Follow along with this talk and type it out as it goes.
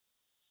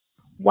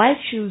Why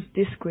choose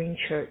this green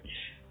church?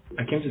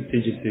 I came to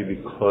TGC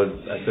because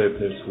I saw a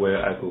place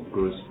where I could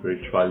grow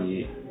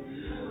spiritually,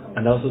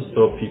 and I also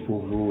saw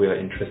people who were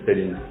interested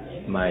in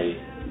my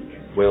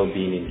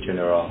well-being in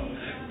general.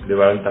 They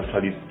weren't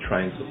actually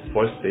trying to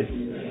force it,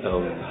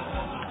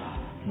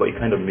 but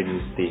it kind of made me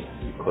stay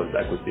because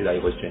I could see that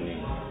it was genuine.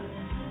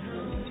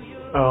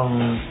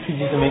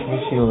 TGC make me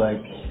feel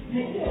like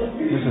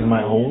this is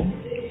my home.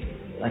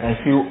 Like I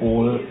feel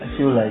old. I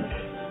feel like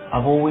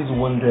I've always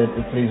wanted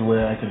a place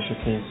where I can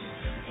showcase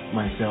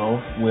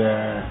myself,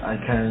 where I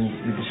can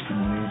be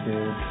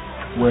discriminated,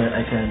 where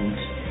I can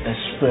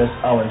express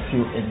how I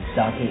feel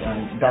exactly,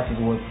 and that is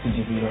what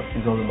TGC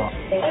is all about.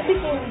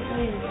 Everything we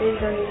do is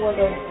based on the word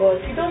of God.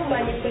 We don't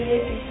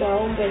manipulate it to our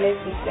own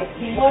benefit. Like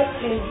the word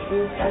feels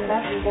good, and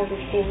that is what we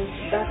think.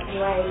 That's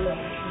why I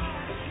love it.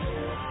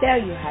 There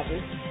you have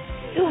it.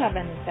 Do have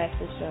an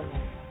insightful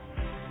sermon.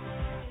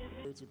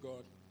 Glory to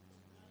God.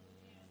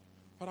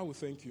 Father, we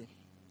thank you.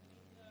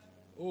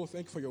 Oh,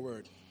 thank you for your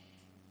word.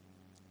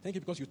 Thank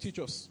you because you teach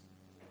us.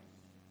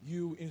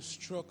 You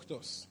instruct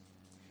us.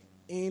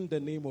 In the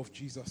name of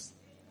Jesus.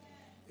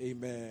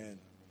 Amen.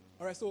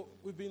 All right, so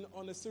we've been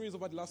on a series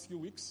over the last few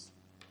weeks.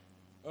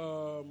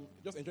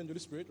 Just enjoying the Holy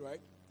Spirit, right?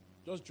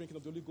 Just drinking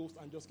of the Holy Ghost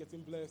and just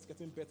getting blessed,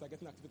 getting better,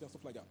 getting activity and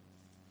stuff like that.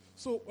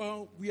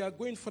 So we are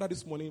going further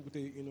this morning with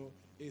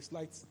a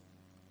slight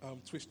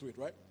twist to it,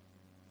 right?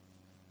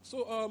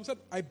 So said,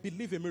 I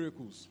believe in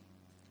miracles.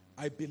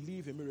 I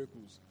believe in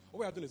miracles. What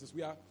we are doing is this: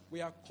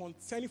 we are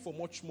contending for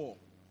much more.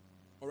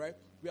 All right?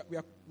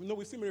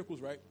 We've seen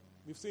miracles, right?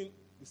 We've seen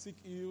the sick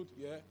healed,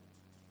 yeah.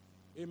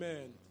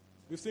 Amen.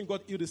 We've seen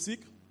God heal the sick.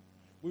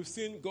 We've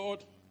seen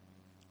God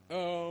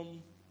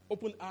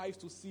open eyes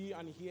to see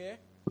and hear.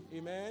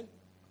 Amen.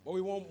 But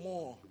we want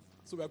more.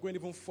 So we are going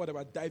even further.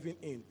 We're diving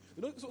in.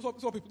 You know, so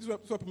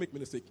people make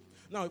mistake.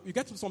 Now, you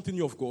get to something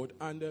new of God,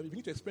 and you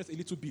need to experience a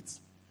little bit.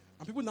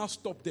 And people now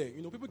stop there.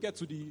 You know, people get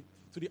to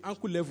the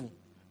ankle level,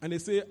 and they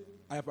say,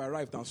 I have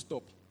arrived, and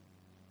stop.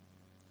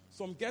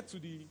 Some get to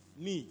the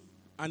knee,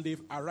 and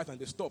they've arrived, and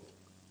they stop.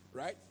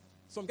 Right?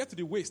 Some get to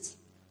the waist,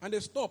 and they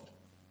stop.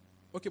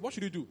 Okay, what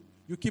should you do?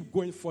 You keep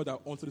going further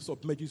until it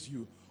submerges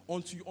you,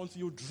 until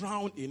you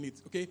drown in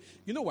it. Okay?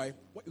 You know why?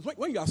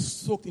 When you are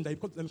soaked in that,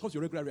 it becomes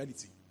your regular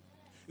reality.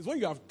 It's when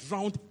you have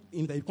drowned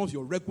in that, it becomes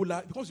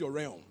your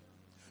realm.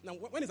 Now,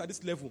 when it's at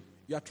this level,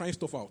 you are trying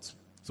stuff out.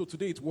 So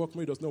today it works,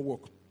 maybe it does not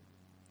work.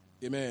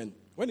 Amen.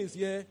 When it's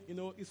here,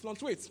 it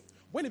fluctuates.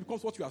 When it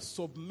becomes what you are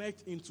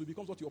submerged into, it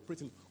becomes what you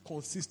operate in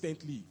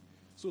consistently.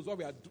 So that's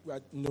why we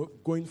are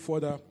going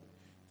further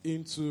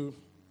into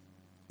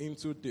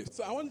this.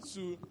 So I want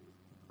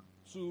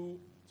to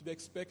be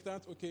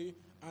expectant, okay,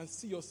 and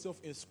see yourself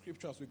in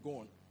Scripture as we go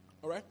on.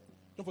 All right?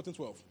 John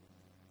 14:12.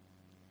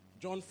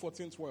 John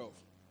 14:12.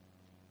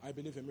 I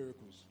believe in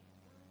miracles.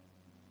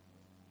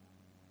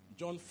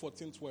 John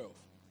 14:12.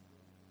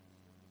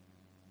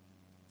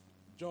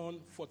 John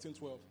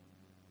 14:12.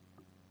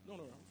 No, I'm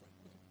fine.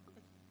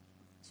 Okay.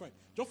 It's fine.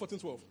 John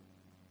 14:12.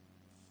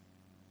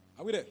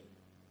 Are we there?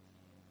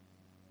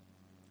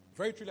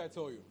 Very truly I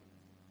tell you,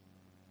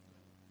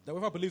 that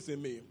whoever believes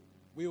in me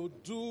will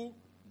do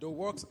the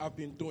works I've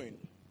been doing.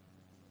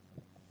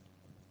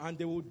 And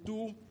they will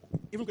do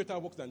even greater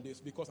works than this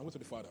because I'm going to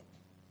the Father.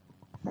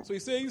 So he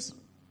says,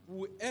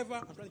 whoever,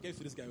 I'm trying to get used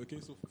to this guy, okay,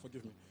 so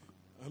forgive me.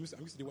 I'm used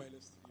to the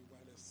wireless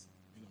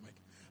mic.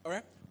 All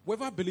right?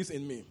 Whoever believes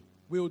in me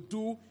will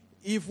do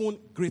even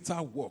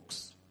greater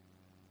works.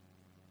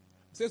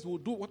 He says, we'll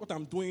do what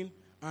I'm doing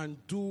and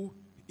do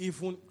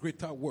even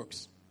greater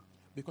works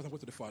because I'm going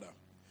to the Father.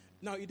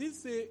 Now, he didn't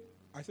say,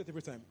 I said it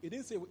every time, he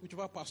didn't say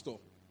whichever pastor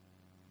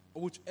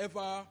or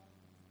whichever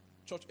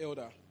church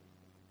elder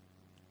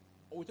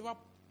or whichever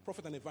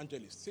prophet and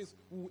evangelist. Says,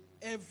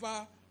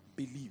 whoever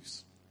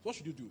believes. So what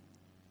should you do?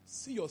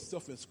 See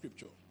yourself in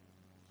Scripture.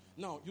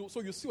 Now,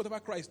 you see whatever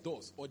Christ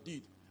does or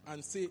did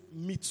and say,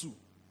 me too.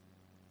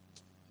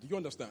 Do you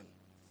understand?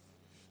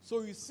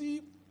 So you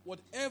see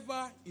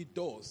whatever he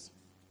does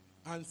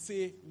and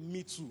say,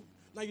 me too.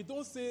 Now, you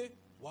don't say,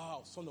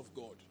 wow, Son of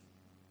God.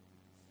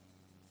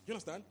 You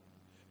understand?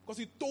 Because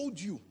he told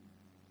you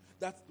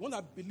that one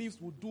that believes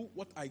will do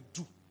what I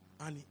do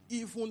and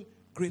even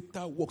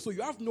greater work. So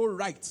you have no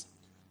right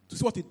to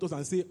see what he does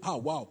and say,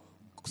 wow,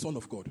 Son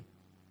of God.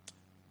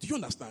 Do you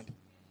understand?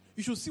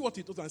 You should see what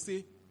he does and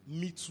say,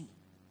 me too.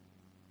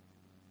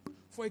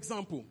 For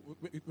example,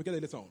 we get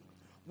it later on.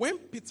 When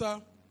Peter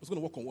was going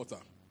to walk on water,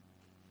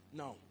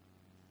 now,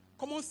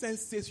 common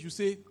sense says you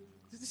say,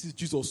 this is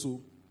Jesus,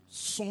 so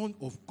Son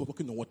of God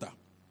walking on water.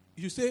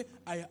 You say,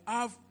 I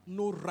have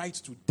no right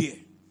to dare.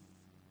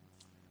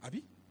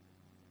 Abi?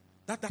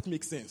 That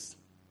makes sense.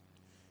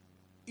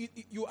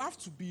 You have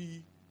to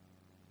be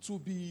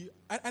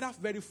either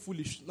very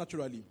foolish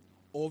naturally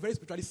or very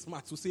spiritually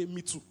smart to say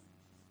me too.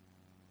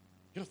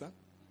 You understand?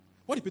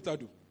 What did Peter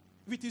do?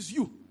 If it is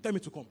you, tell me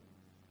to come.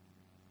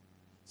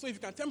 So if you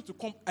can tell me to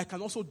come, I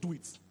can also do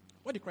it.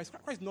 What did Christ?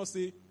 Christ did not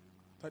say,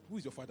 who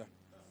is your father?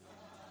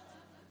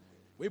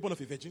 Were you born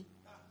of a virgin?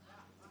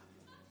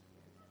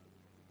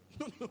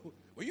 No.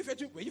 Were you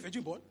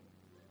virgin born?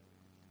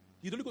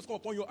 Did the Holy Ghost come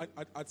upon you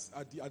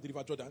at the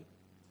River Jordan?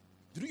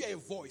 Did you hear a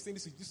voice saying,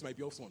 this is my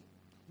beloved son?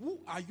 Who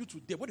are you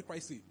today? What did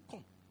Christ say?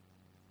 Come.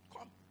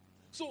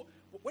 So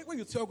when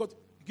you tell God to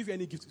give you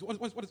any gift,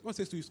 what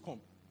says to you is come.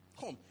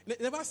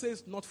 It never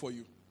says not for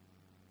you.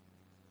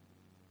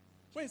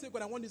 When you say,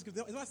 God, I want this gift,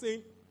 it's not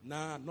saying,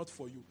 nah, not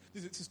for you.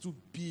 This is too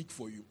big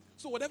for you.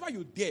 So whatever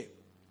you dare,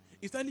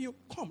 it's telling you,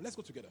 come, let's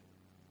go together.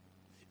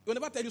 It will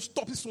never tell you,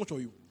 stop, this is too much for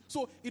you.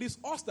 So it is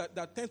us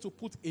that tend to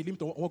put a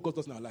limit on what God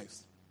does in our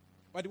lives.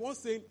 But the one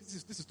saying,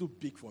 this is too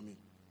big for me.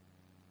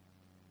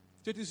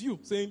 So it is you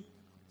saying,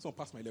 someone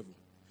pass my level.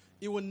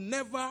 It will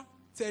never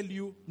tell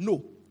you,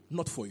 no,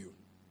 not for you. Do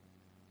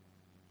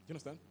you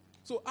understand?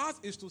 So ours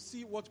is to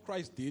see what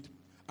Christ did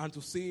and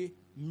to say,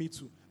 me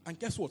too. And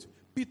guess what?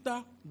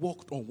 Peter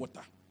walked on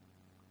water.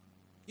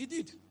 He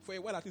did for a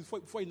while, at least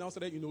before he now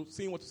started,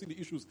 seeing the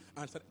issues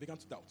and began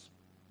to doubt. Do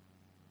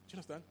you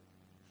understand?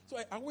 So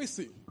I always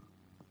say,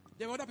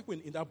 there were other people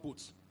in that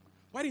boat.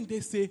 Why didn't they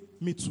say,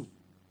 me too?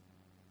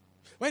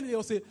 Why didn't they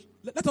all say,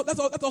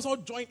 let us all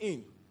join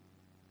in?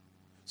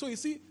 So you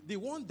see, the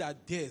one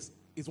that dares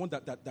is one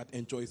that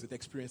enjoys it,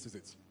 experiences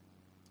it.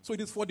 So it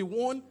is for the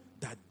one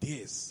that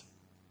dares.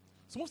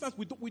 So most times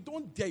we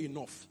don't dare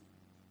enough.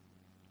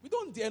 We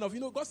don't dare enough.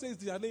 God says,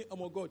 oh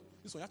my God,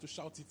 this one you have to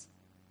shout it.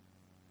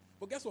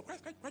 But guess what?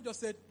 Christ just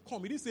said,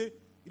 come. He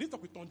didn't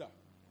talk with thunder.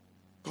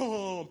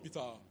 Come,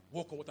 Peter,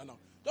 walk on water now.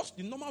 Just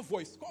the normal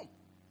voice, come.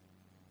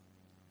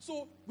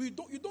 So you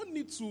don't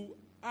need to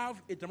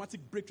have a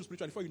dramatic breakthrough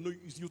spiritually before you know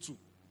it's you too.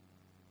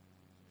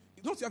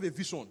 You don't have a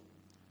vision.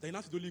 Then you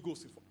have to the Holy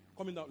Ghost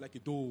coming out like a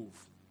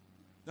dove.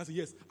 Now say,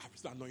 yes, I've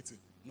received anointing.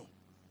 No.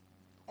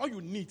 All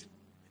you need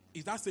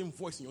is that same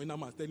voice in your inner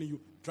man telling you,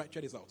 try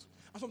this out.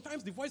 And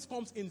sometimes the voice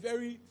comes in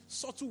very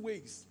subtle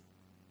ways.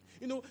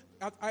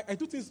 I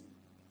do things.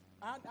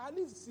 I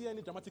didn't see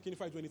any dramatic thing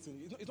if I do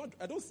anything. It's not,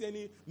 I don't see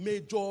any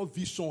major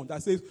vision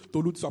that says,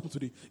 Tolu, this happened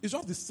today. It's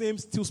just the same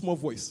still small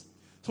voice.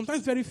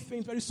 Sometimes very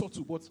faint, very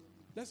subtle, but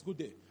let's go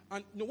there.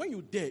 And when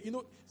you're there,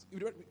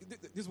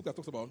 this book that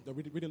talks about, that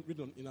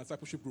reading in our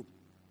discipleship group,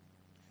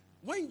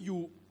 when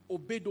you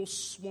obey those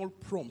small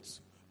prompts,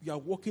 you are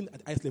walking at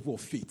the highest level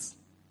of faith.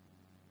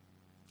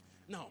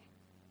 Now,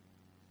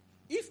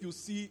 if you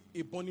see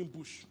a burning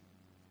bush,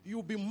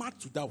 you'll be mad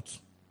to doubt.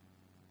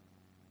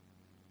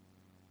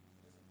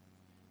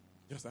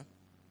 You understand?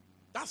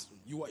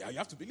 You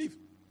have to believe.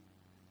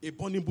 A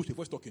burning bush, a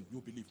voice talking, you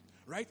believe.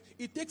 Right?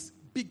 It takes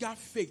bigger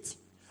faith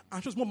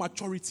and shows more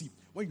maturity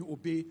when you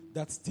obey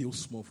that still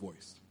small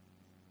voice.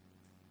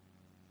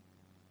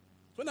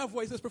 So when that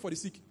voice says, pray for the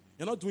sick,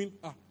 you're not doing,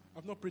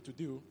 I've not prayed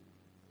today.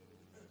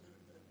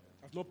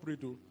 I've not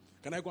prayed though.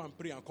 Can I go and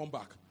pray and come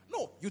back?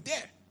 No, you're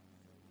there.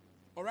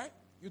 All right?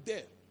 You're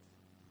there.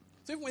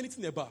 So even when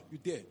anything about, you're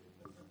there.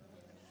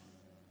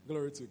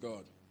 Glory to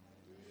God.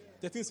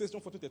 13 says, John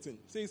 14:13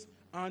 says,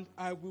 and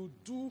I will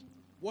do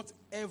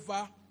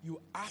whatever you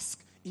ask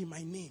in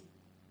my name.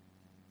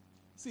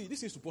 See,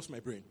 this seems to bust my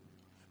brain.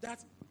 That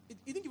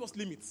he didn't give us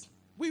limits.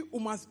 We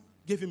almost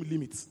gave him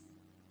limits. Do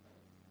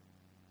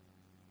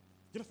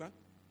you understand?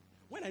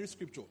 When I read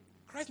scripture,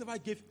 Christ never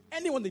gave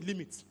anyone the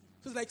limits.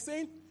 So it's like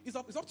saying, it's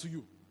up to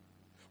you.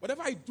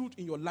 Whatever I do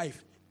in your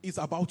life is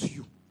about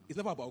you. It's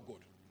never about God.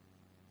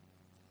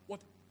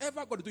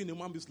 Whatever God is doing in a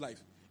human being's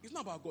life, it's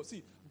not about God.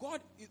 See,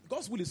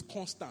 God's will is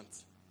constant.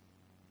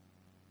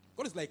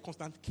 God is like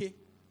constant K.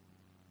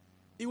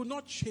 It will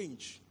not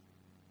change.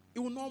 It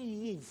will not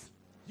move.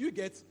 You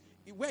get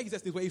where he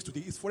is where he is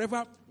today. It's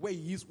forever where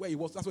he is, where he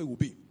was. That's where he will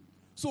be.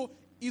 So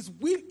his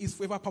will is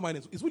forever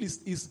permanent. His will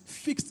is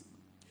fixed.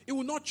 It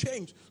will not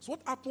change. So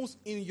what happens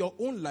in your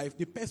own life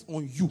depends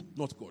on you,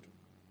 not God.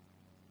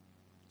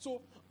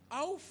 So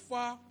how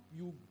far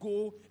you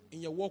go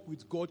in your walk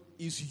with God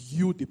is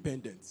you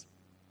dependent.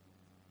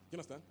 You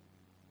understand?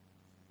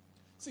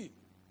 See,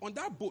 on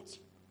that boat,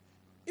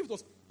 if it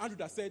was Andrew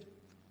that said,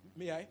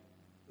 may I?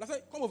 I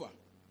said, come over.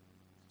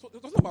 So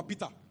it wasn't about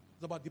Peter.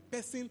 It's about the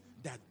person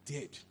that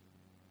dared.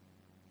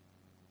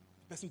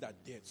 The person that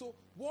dared. So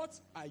what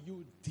are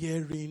you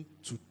daring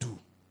to do?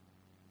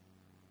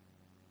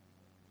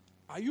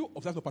 Are you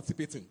observing or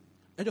participating?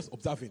 And just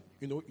observing.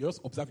 You're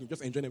just observing,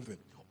 just enjoying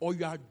everything. Or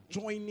you are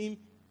joining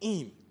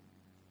in.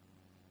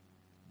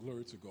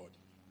 Glory to God.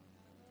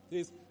 It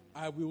says,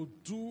 I will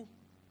do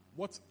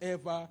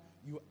whatever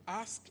you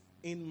ask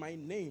in my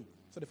name,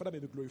 so the Father may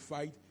be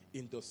glorified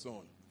in the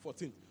Son.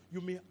 14. You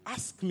may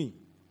ask me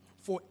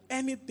for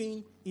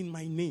anything in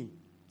my name,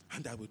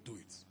 and I will do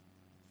it.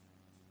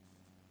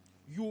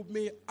 You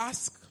may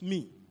ask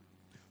me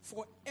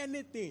for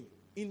anything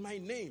in my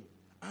name,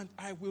 and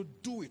I will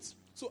do it.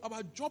 So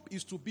our job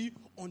is to be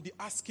on the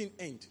asking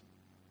end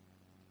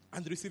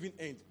and the receiving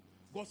end.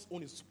 God's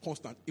own is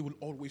constant. It will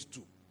always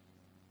do.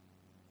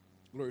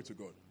 Glory to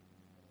God.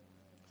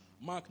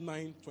 Mark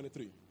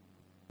 9:23.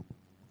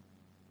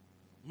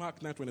 Mark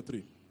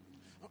 9:23.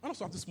 I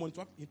also have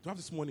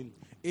this morning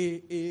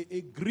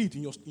a greed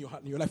in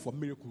your life for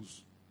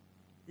miracles.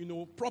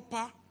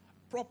 Proper.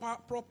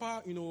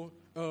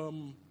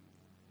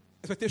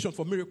 expectation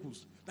for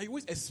miracles. That you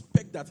always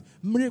expect that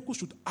miracles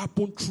should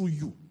happen through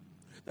you.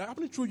 That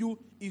happening through you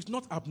is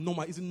not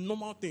abnormal, it's a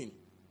normal thing.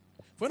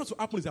 For it not to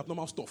happen is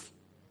abnormal stuff.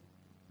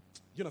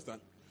 Do you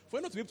understand? For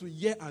you not to be able to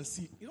hear and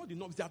see,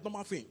 it's the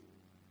abnormal thing.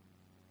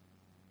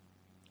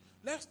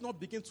 Let's not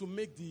begin to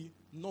make the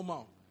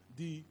normal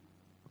the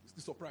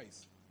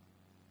surprise.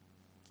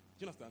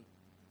 Do you understand?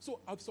 So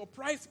I'll be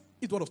surprised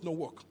if the word does not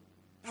work.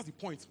 That's the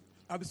point.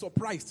 I'll be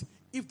surprised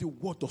if the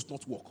word does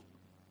not work.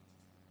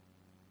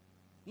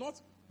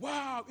 Not,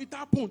 wow, it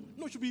happened.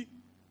 No, it should be,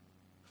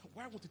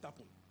 why won't it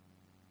happen?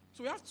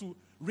 So we have to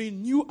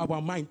renew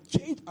our mind,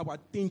 change our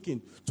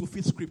thinking to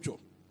fit scripture.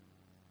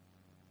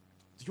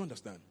 Do you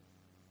understand?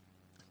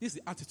 This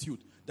is the attitude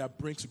that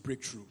brings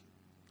breakthrough.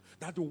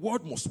 That the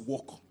word must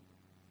work.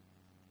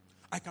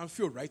 I can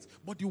feel right,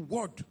 but the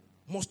word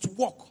must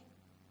work.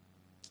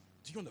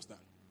 Do you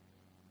understand?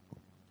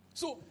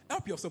 So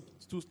help yourself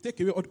to take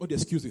away all the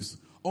excuses.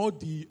 All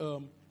the,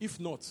 if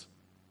not,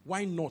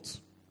 why not?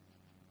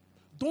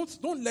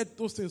 Don't let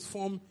those things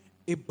form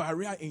a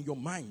barrier in your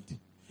mind.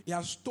 He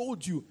has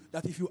told you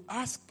that if you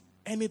ask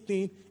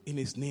anything in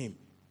his name,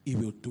 he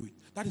will do it.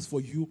 That is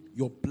for you,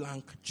 your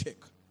blank check.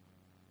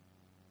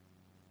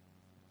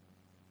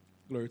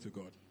 Glory to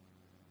God.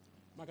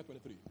 Mark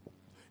 23.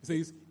 He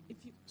says,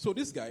 so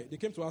this guy, they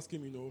came to ask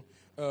him,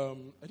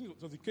 I think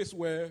it was the case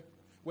where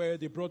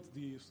they brought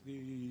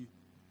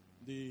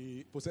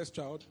the possessed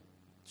child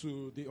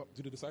to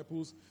the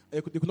disciples.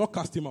 They could not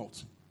cast him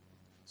out.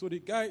 So the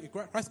guy,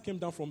 Christ came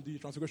down from the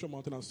Transfiguration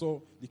Mountain and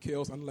saw the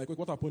chaos and like, wait,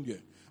 what happened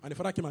here? And the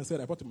father came and said,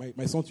 I brought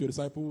my son to your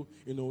disciple,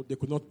 they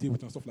could not deal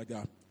with it and stuff like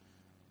that.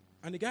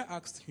 And the guy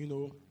asked,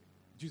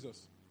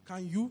 Jesus,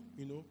 can you,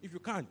 if you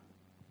can,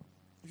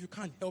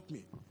 help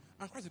me?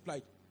 And Christ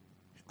replied,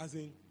 as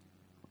in,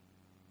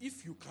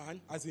 if you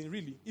can, as in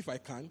really, if I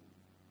can,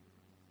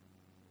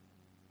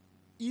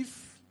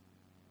 if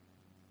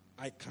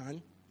I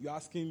can, you're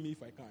asking me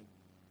if I can.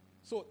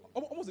 So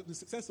almost the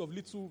sense of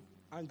little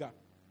anger.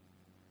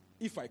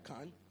 If I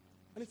can.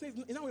 And it says,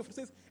 in that way, it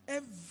says,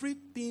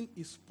 everything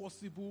is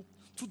possible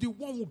to the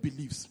one who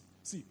believes.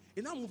 See,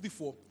 in that movie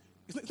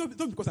it's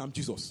not because I'm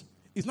Jesus.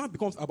 It's not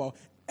becomes about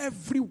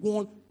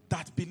everyone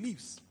that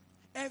believes.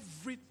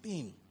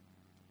 Everything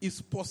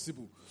is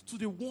possible to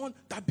the one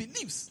that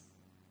believes.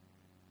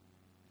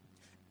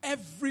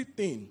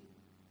 Everything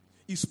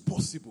is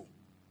possible.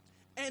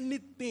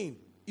 Anything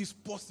is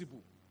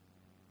possible.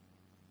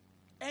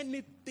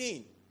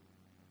 Anything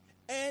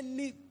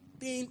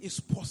is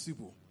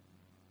possible.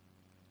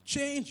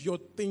 Change your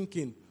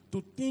thinking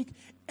to think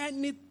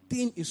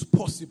anything is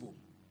possible.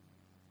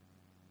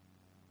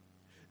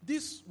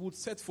 This would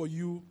set for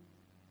you,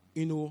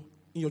 in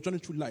your journey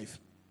through life,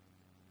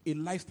 a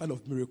lifestyle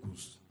of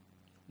miracles.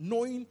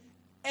 Knowing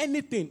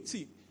anything.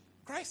 See,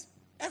 Christ,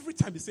 every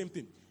time the same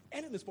thing.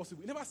 Anything is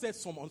possible. He never said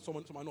some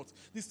are not.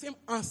 The same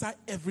answer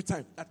every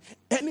time. That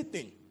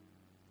anything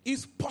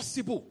is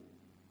possible.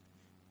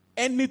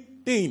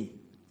 Anything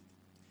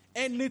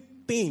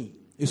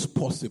is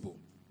possible.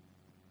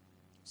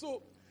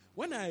 So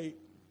when I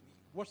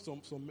watch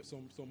some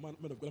men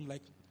of God, I'm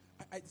like,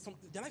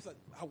 their lives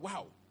are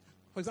wow.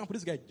 For example,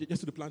 this guy just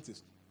to the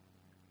planters.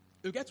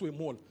 You get to a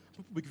mall,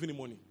 people be giving him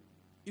money.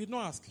 He did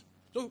not ask.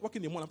 Just walk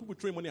in the mall and people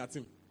throw money at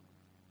him.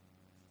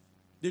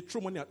 They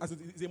throw money as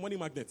it's a money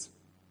magnet.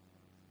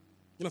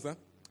 You understand?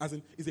 As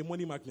in, it's a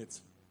money magnet.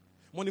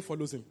 Money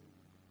follows him.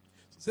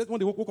 So when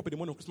they woke up in the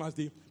morning on Christmas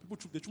Day,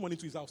 they threw money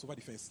into his house over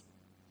the fence.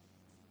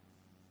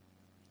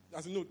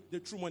 As in, no, they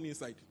threw money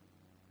inside.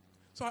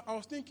 So I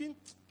was thinking,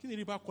 can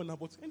you back corner,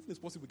 but anything is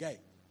possible, guy.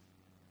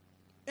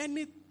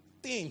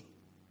 Anything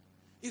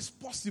is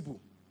possible.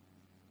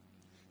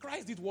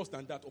 Christ did worse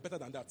than that or better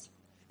than that.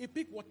 He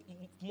picked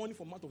money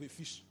from out of a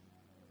fish.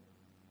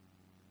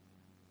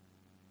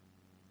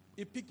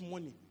 He picked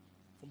money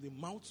from the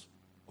mouth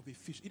of a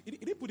fish. He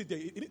didn't put it there.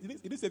 He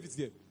didn't save it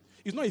there.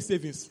 It's not his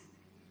savings.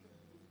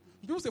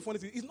 People say funny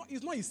thing.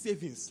 It's not his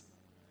savings.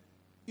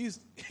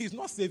 He's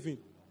not saving.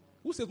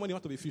 Who saves money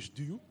out of a fish?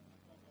 Do you?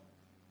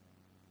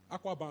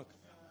 Aquabank.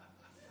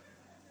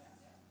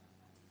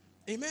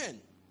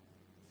 Amen.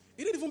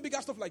 He did even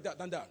bigger stuff like that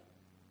than that.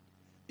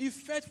 He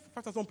fed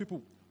 5,000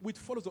 people with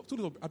 5 loaves of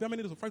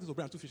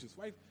bread and 2 fishes.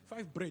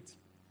 5 bread.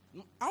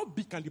 How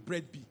big can the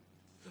bread be?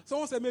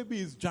 Someone said maybe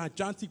it's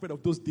gigantic bread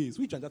of those days.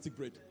 Which gigantic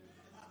bread?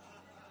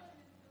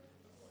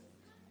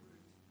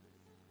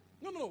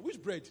 No.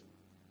 Which bread?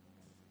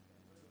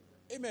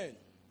 Amen.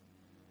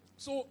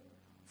 So,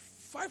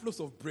 5 loaves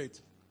of bread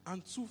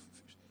and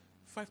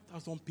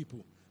 5,000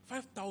 people.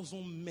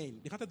 5,000 men.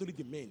 They counted only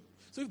the men.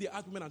 So if they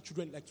add women and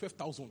children, like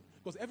 12,000.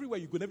 Because everywhere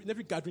you go, in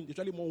every gathering, there's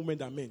usually more women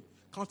than men.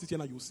 Count it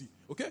here and you'll see.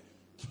 Okay?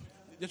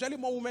 There's usually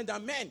more women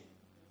than men.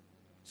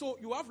 So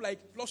you have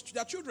plus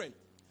their children.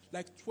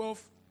 Like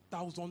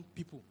 12,000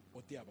 people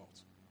or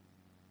thereabouts.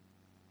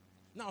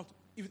 Now,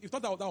 if you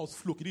thought that was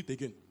fluke, he did it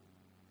again.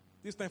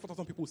 This time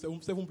 4,000 people,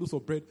 7 loaves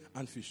of bread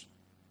and fish.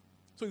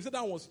 So you said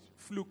that was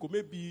fluke, or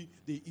maybe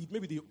they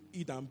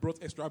eat and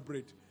brought extra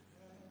bread.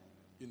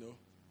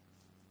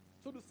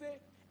 So to say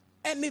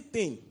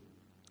anything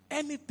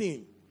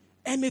anything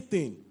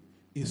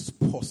is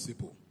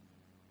possible.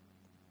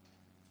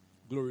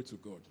 Glory to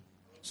God.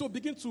 So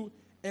begin to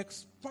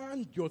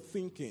expand your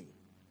thinking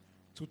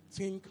to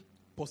think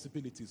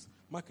possibilities.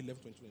 Mark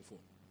 11, 24.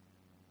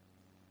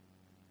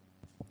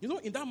 You know,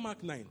 in that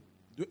Mark 9,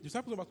 the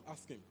disciples were about to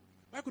ask him,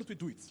 why couldn't we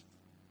do it?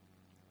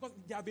 Because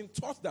they have been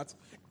taught that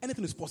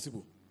anything is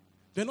possible.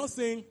 They're not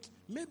saying,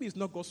 maybe it's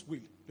not God's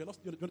will. They're not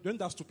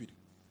that stupid.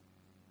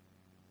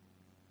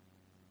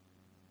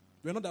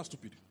 We're not that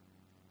stupid.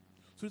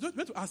 So they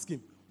went to ask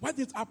him, why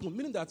didn't it happen?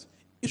 Meaning that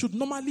it should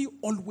normally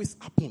always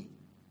happen.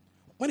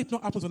 When it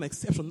not happens, an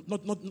exception,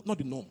 not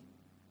the norm. Do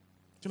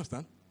you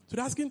understand? So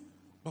they're asking,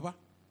 Baba,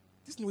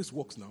 this new way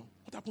works now.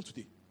 What happened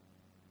today?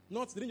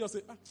 Not, they didn't just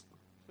say,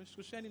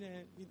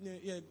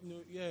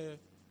 yeah.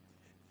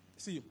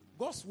 See,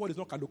 God's word is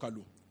not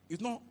kalu.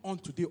 It's not on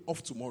today,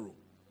 off tomorrow.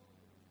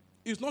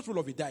 It's not rule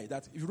of a die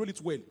that if you roll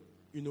it well,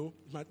 you know,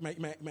 my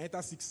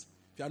enter 6.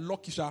 If you are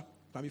lucky, it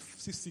can be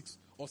 6-6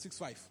 or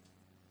 6-5.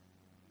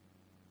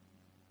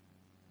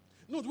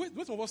 No, the way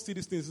some of us see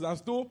these things is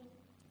as though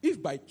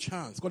if by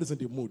chance God is in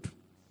the mood,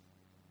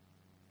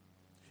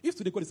 if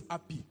today God is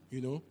happy,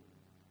 you know,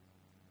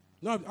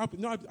 now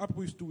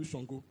people used to do with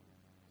Shango,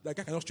 that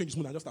guy can just change his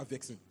mood and just start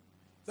vexing.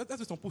 That's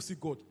why some people see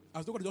God.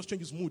 As though God just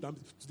change his mood, and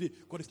today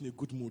God is in a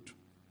good mood.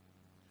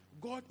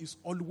 God is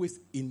always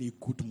in a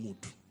good mood.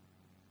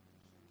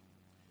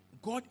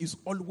 God is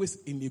always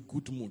in a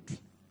good mood.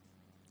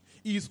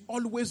 He is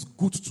always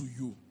good to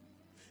you.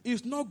 He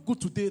is not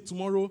good today,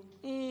 tomorrow.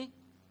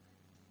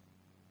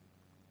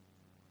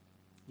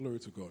 Glory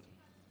to God.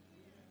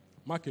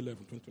 Mark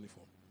 11,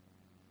 24.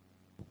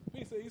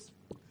 He says,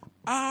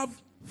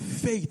 have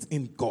faith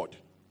in God.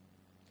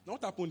 Now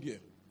what happened here?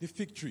 The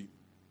fig tree.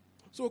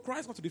 So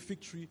Christ got to the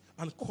fig tree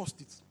and cursed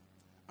it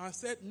and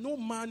said, no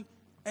man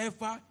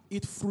ever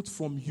eat fruit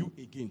from you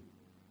again.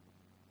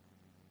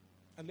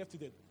 And left it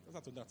dead. That's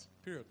after that.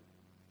 Period.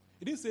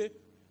 He didn't say,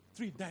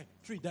 tree die,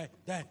 fig tree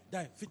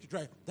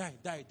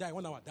die,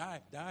 1 hour,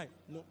 die.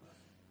 No.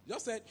 He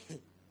just said,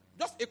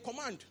 just a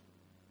command.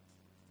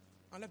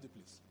 And left the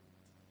place.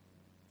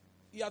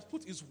 He had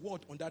put his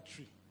word on that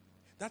tree.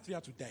 That tree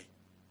had to die.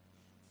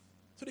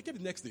 So they came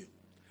the next day.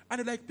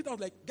 And Peter was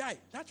like, guy,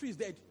 that tree is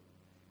dead.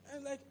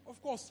 And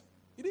of course,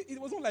 it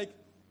wasn't like,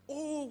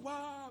 oh,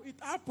 wow, it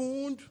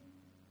happened. Do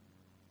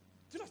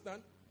you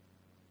understand?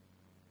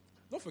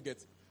 Don't forget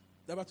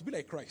that we have to be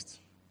like Christ.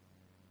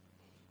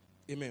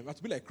 Amen. We have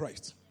to be like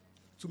Christ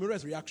to mirror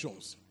his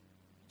reactions.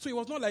 So it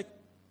was not like,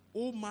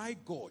 oh my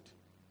God,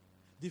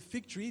 the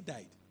fig tree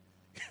died.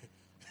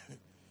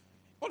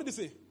 What did they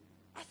say?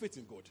 Have faith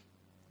in God.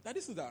 That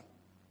this is that.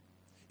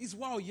 It's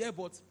wow, yeah,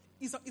 but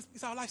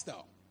it's our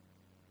lifestyle.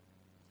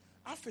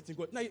 Have faith in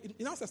God. Now,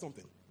 it now says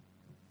something.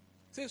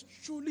 It says,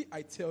 truly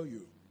I tell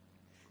you,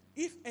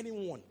 if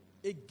anyone,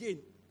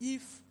 everybody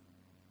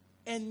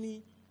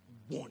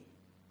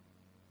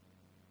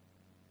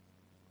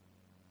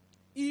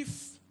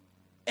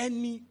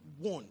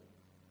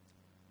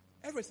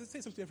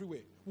say something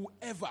everywhere,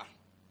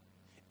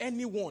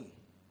 anyone,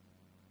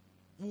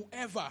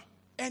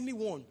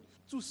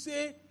 to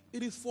say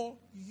it is for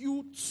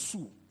you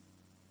too.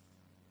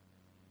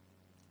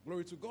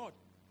 Glory to God.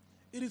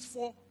 It is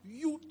for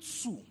you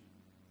too.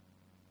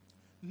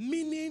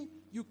 Meaning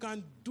you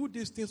can do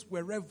these things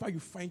wherever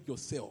you find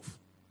yourself.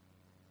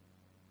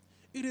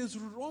 It is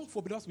wrong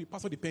for believers to be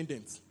pastor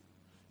dependent.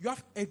 You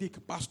have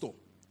headache, pastor.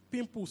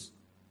 Pimples,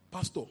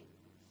 pastor.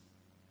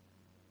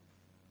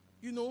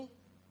 You know,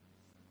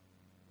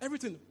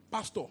 everything,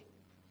 pastor.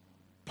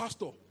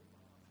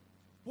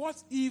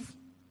 What if it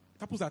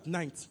happens at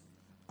night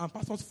and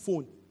pastor's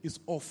phone is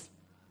off?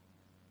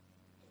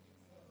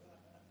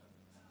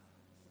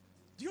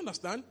 Do you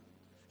understand?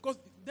 Because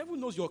the devil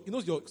knows your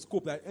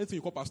scope, like anything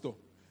you call pastor. And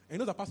he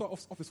knows that pastor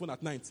off his phone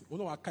at night. He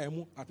knows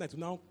at night. He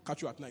now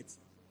catch you at night.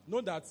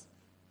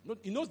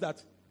 He knows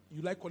that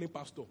you like calling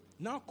pastor.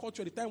 Now catch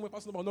you at the time when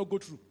pastor will not go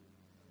through.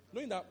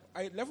 Knowing that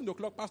at 11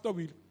 o'clock, pastor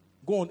will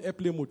go on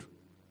airplane mode.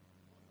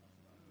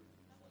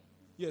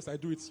 Yes, I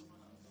do it.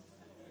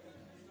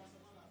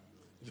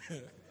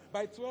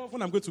 By 12,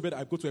 when I'm going to bed,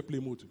 I go to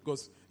airplane mode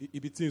because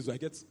it be things, so I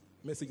get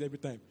message every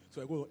time.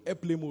 So I go on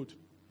airplane mode.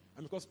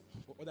 And because,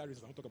 for other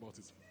reasons, I won't talk about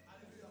it.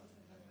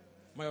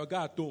 My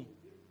oga at home,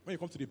 when you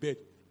come to the bed,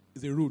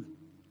 is a rule.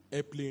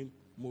 Airplane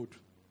mode.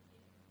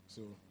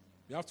 So,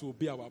 we have to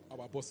obey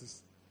our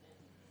bosses.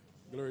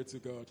 Glory to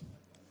God.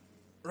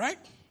 Right?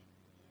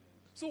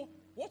 So,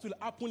 what will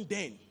happen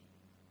then?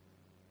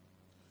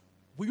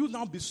 Will you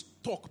now be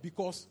stuck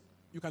because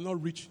you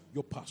cannot reach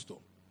your pastor?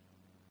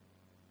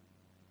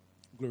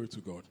 Glory to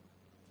God.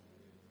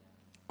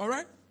 All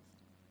right?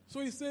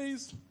 So he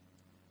says,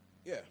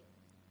 yeah.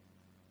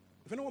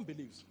 If anyone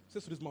believes,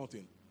 says to this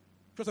mountain,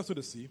 trust us to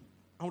the sea,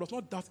 and does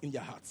not doubt in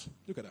their hearts.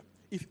 Look at that.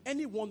 If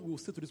anyone will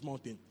say to this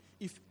mountain,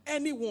 if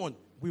anyone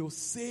will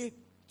say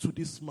to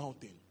this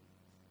mountain,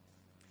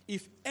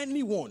 if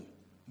anyone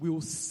will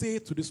say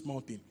to this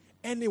mountain,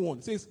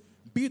 anyone says,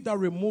 be thou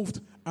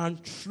removed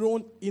and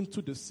thrown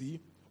into the sea,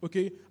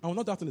 okay, and will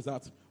not doubt in his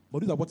heart, but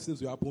these are what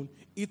says will happen.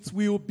 It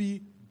will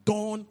be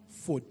done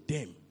for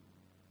them.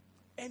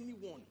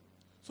 Anyone.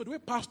 So the way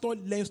pastor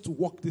learns to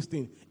walk this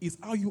thing is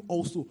how you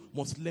also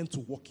must learn to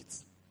walk it.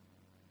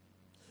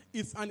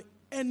 It's an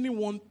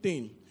anyone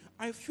thing.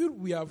 I feel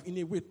we have, in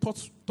a way,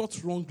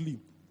 taught wrongly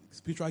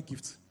spiritual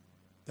gifts.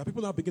 That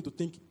people now begin to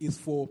think is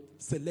for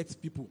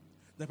select people.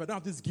 That if I don't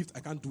have this gift, I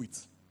can't do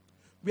it.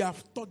 We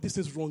have taught this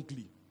is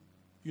wrongly.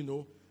 You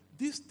know,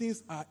 these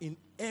things are in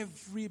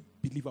every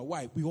believer.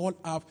 Why? We all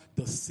have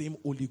the same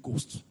Holy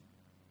Ghost.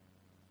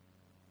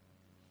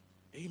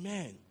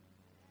 Amen.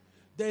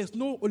 There is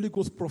no Holy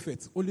Ghost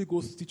prophet, Holy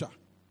Ghost teacher.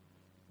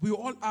 We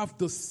all have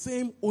the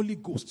same Holy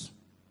Ghost.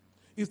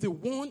 It's the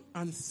one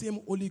and same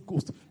Holy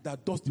Ghost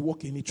that does the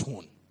work in each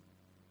one.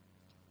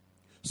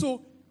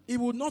 So, it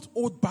will not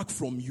hold back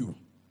from you. Do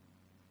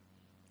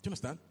you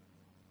understand?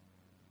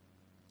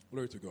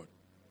 Glory to God.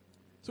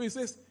 So he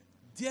says,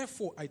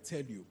 therefore I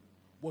tell you,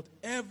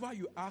 whatever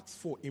you ask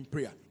for in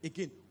prayer,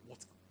 again,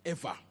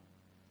 whatever.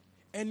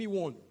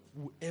 Anyone,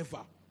 whoever,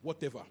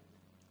 whatever.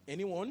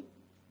 Anyone,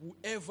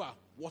 whoever,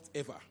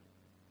 whatever.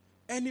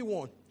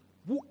 Anyone,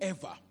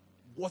 whoever,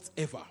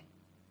 whatever.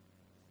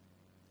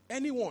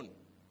 Anyone,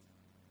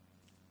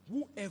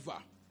 whoever,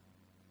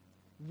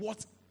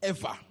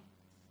 whatever.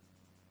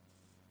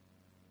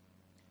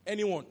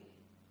 Anyone,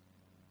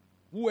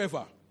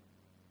 whoever,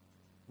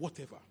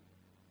 whatever.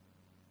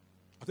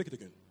 I'll take it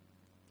again.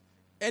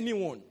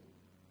 Anyone,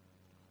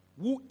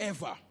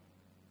 whoever,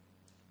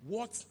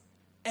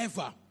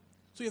 whatever.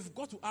 So you've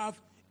got to have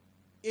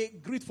a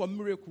greed for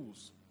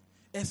miracles.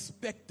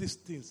 Expect these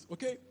things,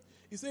 okay?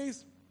 He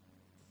says,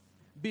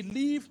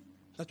 believe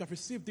that you have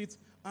received it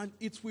and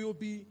it will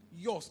be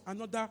yours.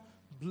 Another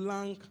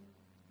blank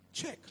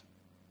check.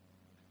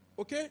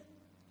 Okay?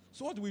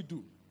 So what do we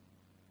do?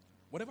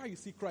 Whatever you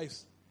see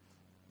Christ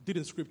did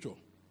in Scripture,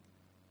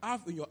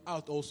 have in your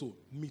heart also,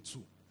 me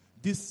too.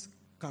 This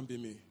can be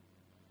me. You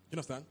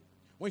understand?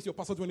 When you see your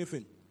pastor do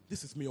anything,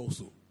 this is me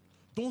also.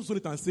 Don't zone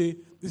it and say,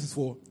 this is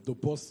for the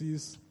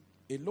bosses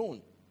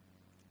alone.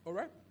 All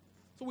right?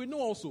 So we know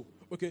also,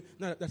 okay,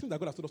 now the thing that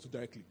God has told us to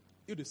directly,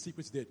 heal the sick,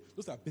 raise the dead.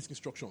 Those are basic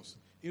instructions.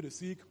 Heal the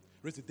sick,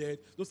 raise the dead.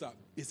 Those are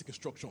basic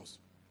instructions.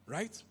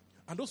 Right?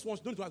 And those ones,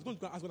 don't ask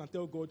God and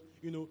tell God,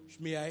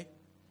 may I?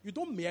 You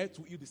don't may I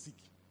to heal the sick.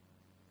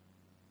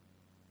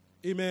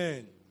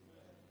 Amen.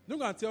 Don't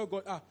go and tell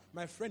God,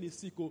 my friend is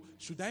sick,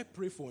 should I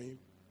pray for him?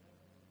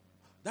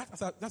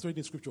 That's already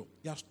in Scripture.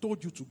 He has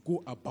told you to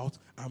go about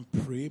and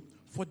pray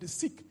for the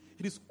sick.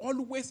 It is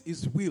always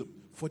His will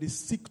for the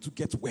sick to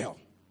get well.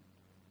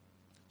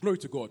 Glory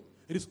to God.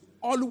 It is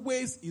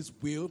always His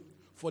will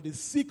for the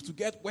sick to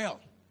get well.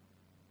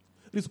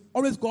 It is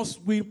always God's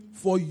will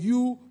for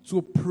you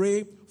to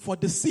pray for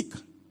the sick.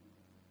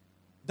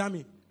 Damn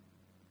it.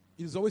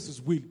 It is always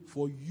His will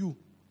for you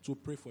to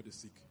pray for the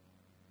sick.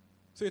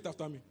 Say it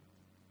after me.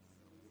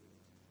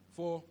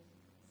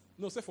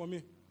 Say for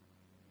me.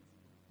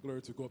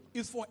 Glory to God.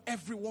 It's for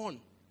everyone.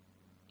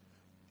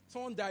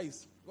 Someone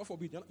dies, God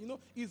forbid.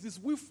 It's His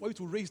will for you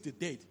to raise the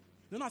dead.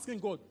 You're not asking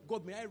God,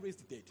 may I raise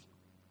the dead?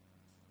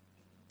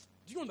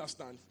 Do you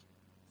understand?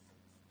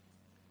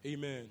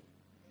 Amen.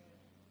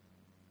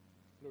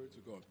 Glory to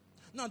God.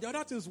 Now, the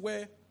other things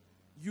where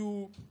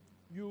you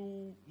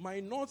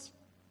might not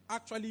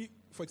actually,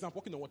 for example,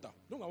 walking on water.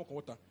 Don't walk on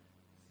water. Do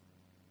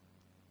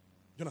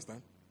you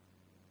understand?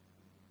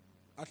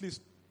 At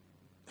least,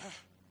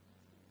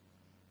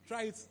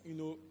 try it,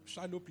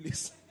 shallow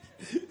place.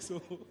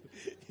 So,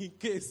 in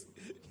case,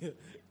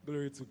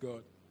 glory to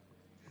God.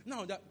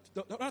 Now, the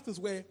other things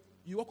where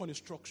you work on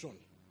instruction.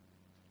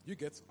 You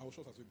get, I will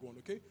show us as we go on,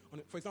 okay?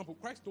 For example,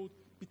 Christ told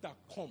Peter,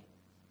 come.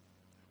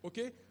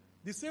 Okay?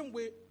 The same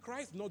way,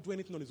 Christ did not do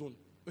anything on his own.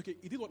 Okay?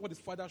 He did what his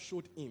Father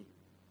showed him.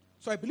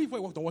 So I believe when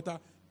he walked on water,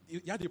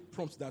 he had a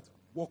prompt that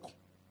walk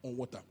on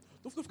water.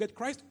 Don't forget,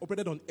 Christ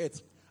operated on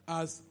earth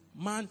as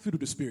man filled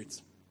with the Spirit. Do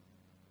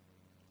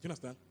you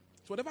understand?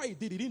 So whatever he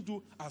didn't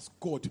do as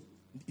God.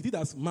 He did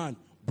as man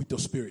with the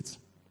Spirit.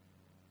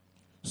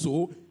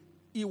 So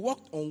he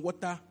walked on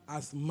water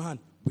as man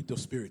with the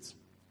Spirit.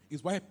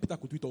 It's why Peter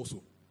could do it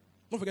also.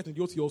 Don't forget in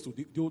the OT also,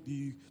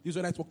 the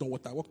Israelites walked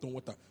on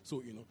water.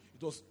 So, it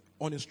was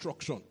on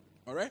instruction.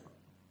 All right?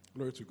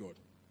 Glory to God.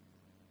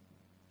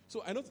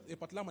 So I know a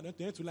particular man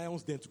went to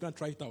Lions Den to go and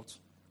try it out.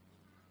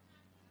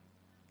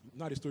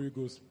 Now the story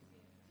goes.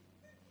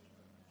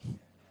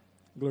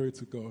 Glory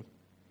to God.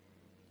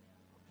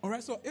 All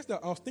right, so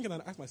I was thinking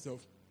and I asked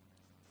myself,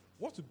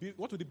 what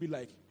would it be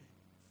like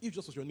if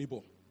Jesus was your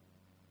neighbor?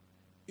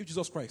 If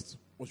Jesus Christ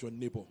was your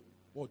neighbor,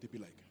 what would it be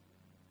like?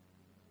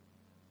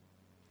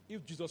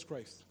 If Jesus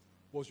Christ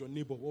was your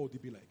neighbor, what would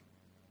it be like?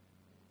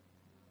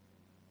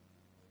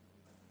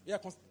 Yeah,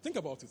 think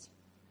about it.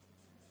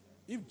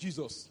 If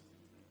Jesus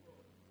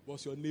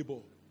was your neighbor,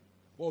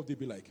 what would it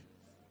be like?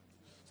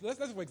 So let's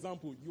say, for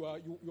example, you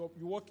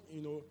work,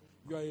 you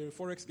are a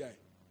forex guy,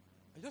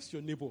 and just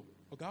your neighbor.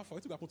 Okay, how far?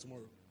 What will happen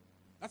tomorrow?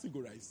 That's going to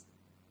go rise.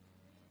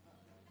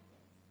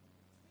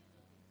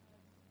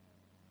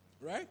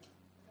 Right?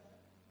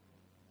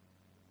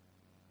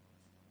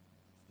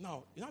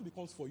 Now, it now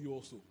becomes for you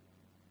also.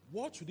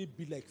 What should it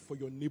be like for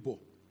your neighbor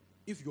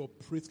if you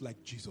operate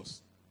like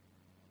Jesus?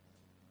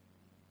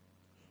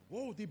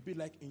 What would it be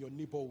like in your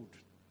neighborhood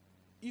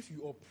if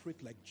you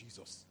operate like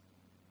Jesus?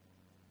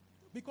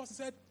 Because he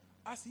said,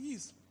 as he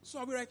is, so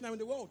are we right now in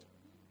the world.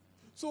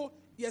 So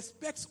he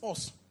expects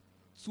us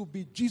to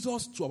be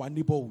Jesus to our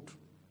neighborhood.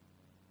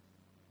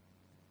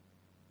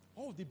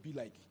 What would it be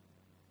like?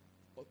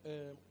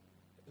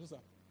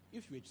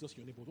 If you were Jesus in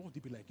your neighborhood, what would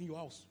it be like in your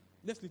house?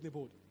 Let's leave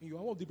neighborhood. In your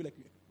house, what would it be like?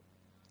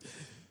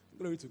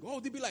 Glory to God. What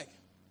would it be like?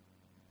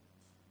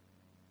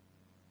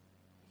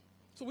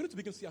 So we need to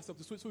begin to see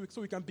ourselves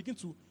so we can begin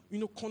to,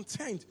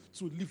 contend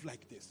to live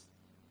like this.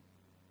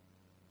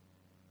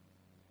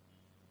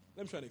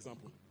 Let me show an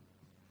example.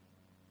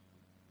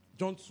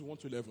 John 2,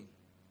 1-11.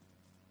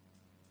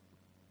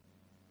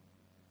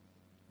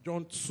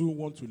 John 2,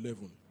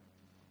 1-11.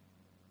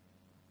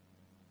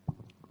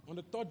 On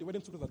the third, the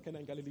wedding took place at Cana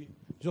in Galilee.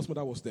 Jesus'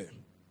 mother was there.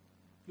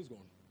 Please go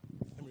on.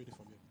 Let me read it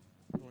from here.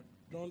 All right.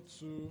 John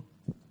 2.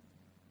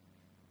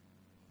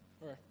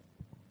 All right.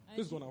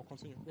 Please go on. I'll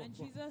continue. Go on.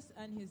 Jesus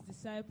and his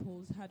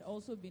disciples had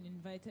also been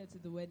invited to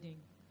the wedding.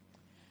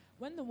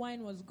 When the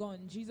wine was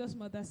gone, Jesus'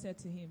 mother said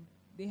to him,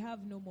 "They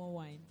have no more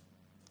wine."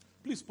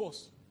 Please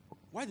pause.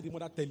 Why did the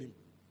mother tell him?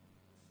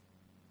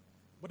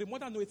 But the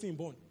mother knew it's in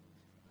born.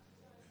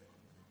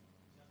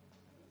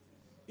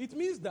 It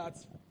means that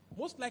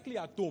most likely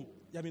at home,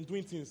 you have been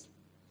doing things.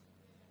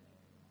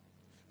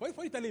 But if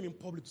you tell him in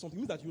public something,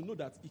 it means that you know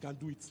that he can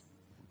do it.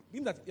 It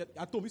means that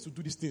at home he used to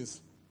do these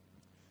things.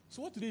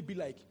 So what would it be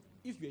like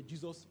if you were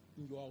Jesus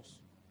in your house?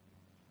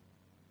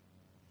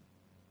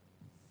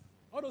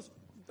 All those,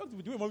 don't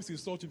do the way mom used to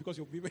insult you because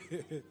you're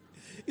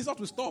it's not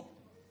to stop.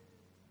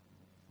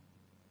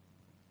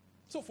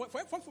 So for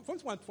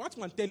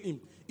one tell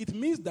him, it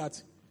means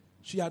that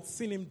she had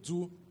seen him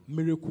do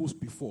miracles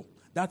before.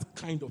 That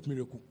kind of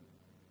miracle.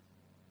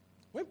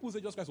 When people say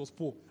Jesus Christ was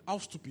poor, how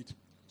stupid.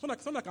 Someone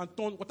that can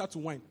turn water to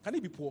wine, can he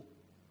be poor?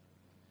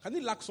 Can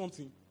he lack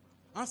something?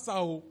 Answer.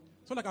 Someone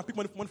that can pick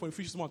money for the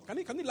fish's mouth, can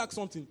he lack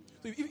something?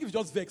 So if he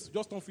just vex,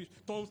 just turn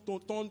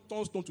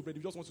stone to bread,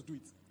 if he just wants to do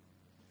it.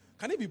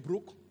 Can he be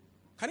broke?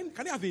 Can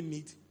he have a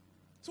need?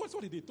 So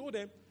what did they told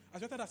them? As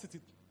you enter that city,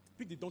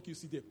 pick the donkey you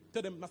see there.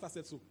 Tell them, Master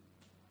said so.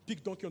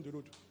 Pick donkey on the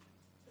road.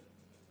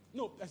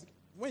 No,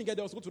 when you get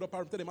there, also go to the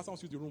park, tell them, Master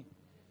wants to use the room.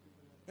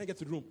 When you get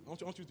to the room, I want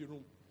to use the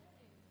room.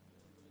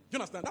 Do you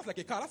understand? That's like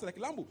a car. That's like a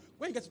Lambo.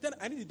 When you get to tell them,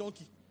 I need a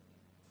donkey.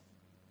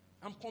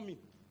 I'm coming.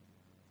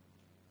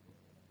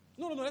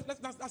 No.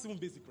 That's even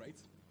basic, right?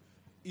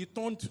 He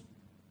turned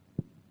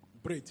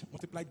bread,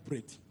 multiplied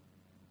bread.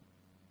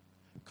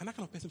 Can that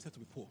kind of person be said to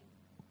be poor?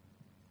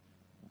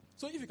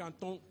 So if you can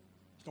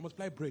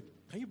multiply bread,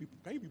 can you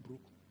be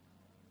broke?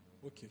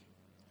 Okay.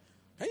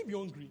 Can you be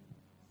hungry?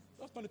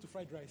 Just turn it to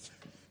fried rice.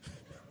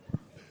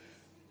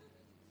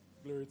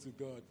 Glory to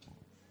God.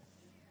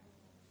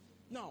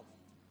 Now,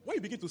 when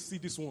you begin to see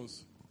these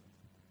ones,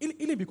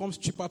 it becomes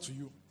cheaper to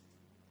you.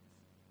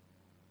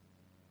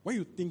 When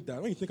you think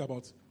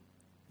about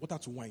water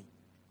to wine,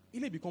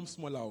 it becomes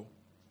smaller.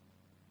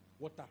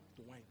 Water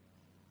to wine.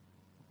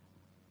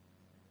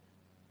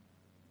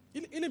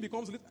 It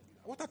becomes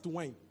water to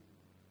wine.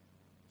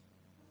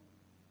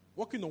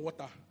 Walking on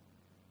water.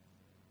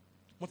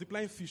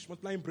 Multiplying fish,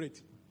 multiplying bread.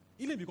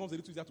 It becomes a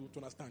little easier to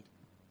understand.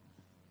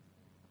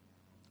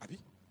 Abi?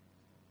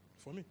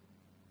 For me.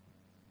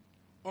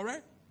 All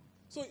right?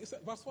 So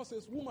verse 4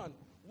 says, "Woman,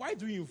 why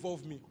do you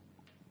involve me?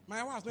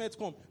 My hour has not yet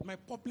come. My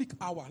public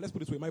hour," let's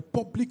put it this way, my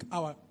public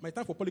hour, my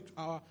time for public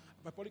hour,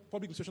 my public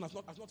administration has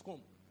not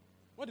come.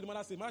 What did the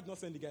mother say? Mother did not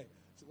send the guy.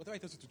 So whatever he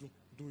tells you to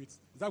do it. Is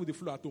that with the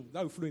flow at home? Is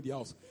that with the flow in the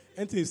house?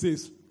 Anything he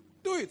says,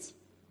 do it.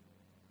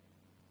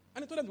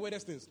 And he told them the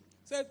weirdest things.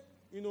 He said,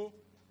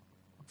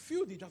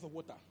 fill the jars of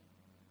water.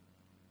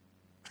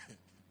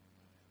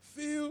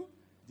 Fill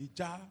the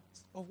jars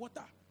of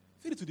water.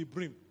 Fill it to the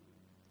brim.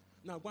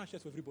 Now go and share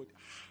it for everybody.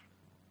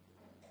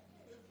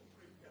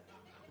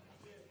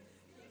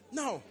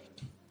 Now,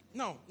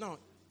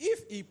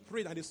 if he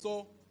prayed and they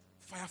saw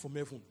fire from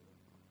heaven,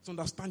 it's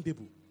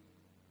understandable.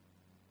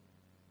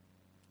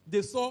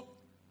 They saw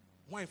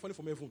wine falling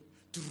from heaven.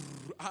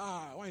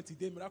 Wine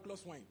today,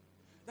 miraculous wine.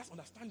 That's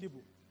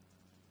understandable.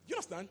 You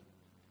understand?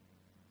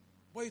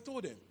 But he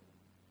told them,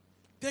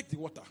 take the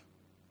water,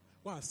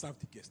 go and serve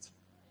the guest.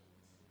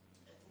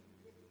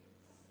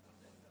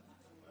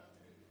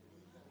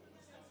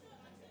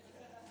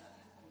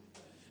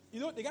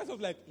 The guys was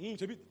like, I'm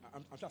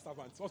just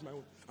servant. What's my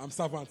own? I'm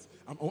servant.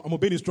 I'm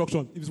obeying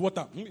instruction. If it's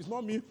water, it's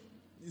not me.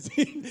 It's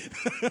him.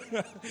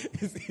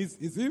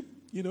 It's him,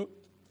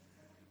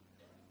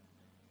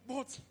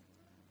 But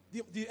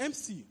the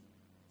MC,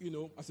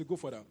 as we go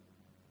further,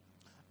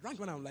 rank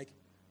when I'm like,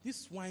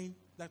 this wine,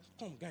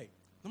 come, guy.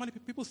 Normally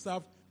people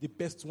serve the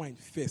best wine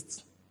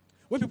first.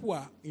 When people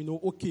are,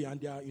 okay,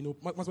 and they are,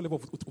 maximum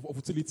level of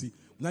utility,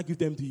 we now give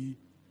them the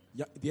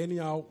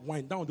anyhow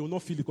wine. Down, they will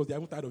not feel it because they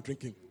are tired of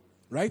drinking.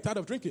 Right? Tired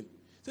of drinking.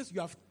 It says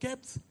you have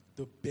kept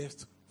the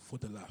best for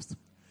the last.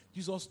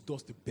 Jesus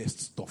does the best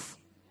stuff.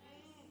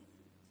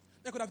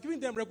 They could have given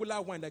them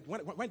regular wine, like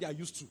wine they are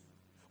used to.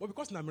 But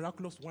because it's a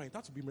miraculous wine,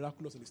 that would be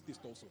miraculous in its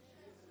taste also.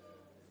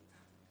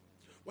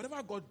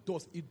 Whatever God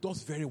does, He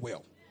does very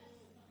well.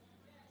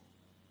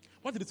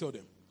 What did He tell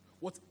them?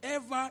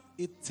 Whatever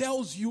it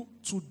tells you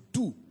to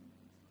do,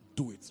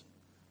 do it.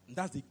 And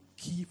that's the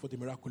key for the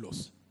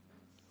miraculous.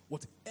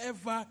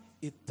 Whatever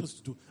it tells you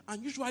to do.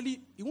 And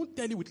usually, He won't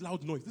tell you with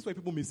loud noise. This is why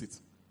people miss it.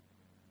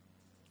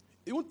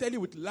 He won't tell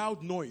you with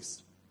loud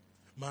noise.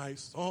 My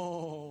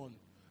son.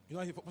 You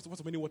know, what's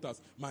so many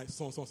waters? My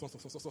son.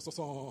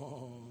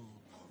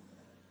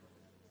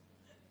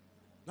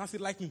 Now see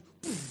lightning.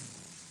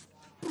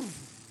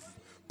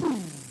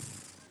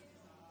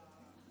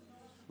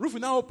 Roof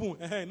is now open.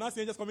 Now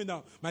see angels coming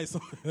down. My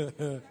son.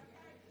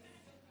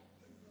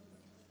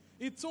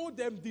 He told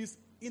them this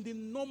in the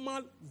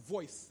normal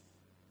voice.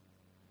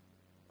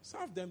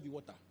 Serve them the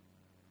water.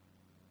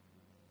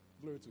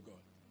 Glory to God.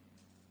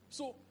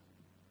 So,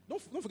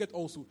 don't forget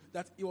also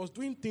that He was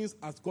doing things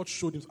as God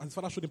showed Him, and His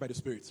Father showed Him by the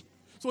Spirit.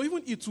 So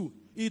even He too,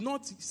 He did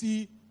not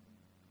see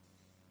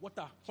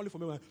water falling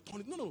from heaven.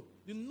 No.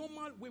 The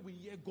normal way we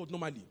hear God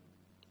normally.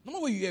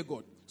 Normal way you hear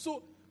God.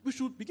 So we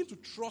should begin to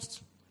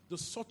trust the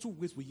subtle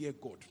ways we hear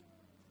God.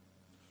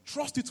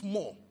 Trust it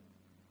more.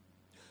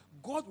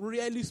 God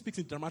rarely speaks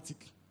in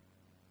dramatic.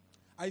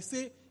 I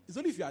say, it's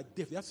only if you are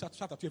deaf, they have to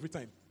shout at you every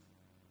time.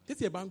 He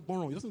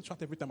doesn't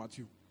shout every time at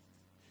you.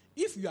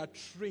 If you are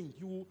trained,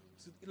 you will,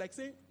 like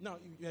say, now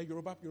you are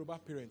Yoruba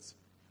parents.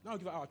 Now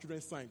give our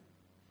children sign.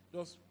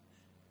 Just,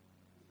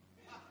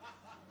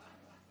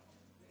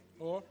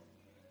 or,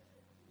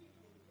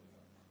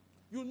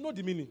 you know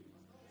the meaning.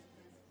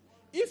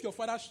 If your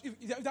father, if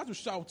you have to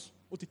shout,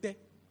 otite,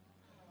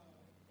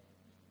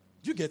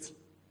 do you get?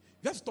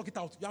 You have to talk it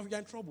out. You are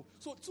in trouble.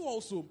 So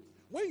also,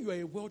 when you are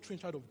a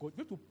well-trained child of God,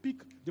 you have to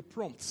pick the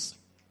prompts.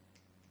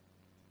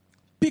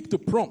 Pick the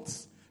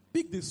prompts.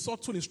 Pick the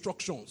subtle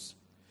instructions.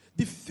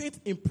 The faith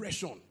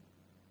impression.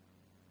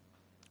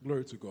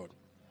 Glory to God.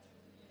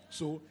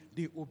 So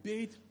they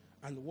obeyed,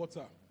 and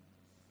water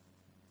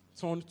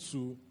turned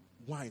to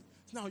wine.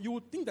 Now you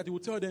would think that He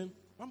would tell them,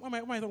 why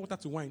am I water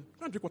to wine? You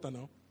can't drink water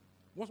now.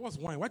 What's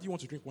wine? Why do you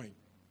want to drink wine?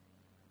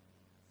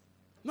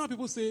 Now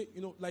people say,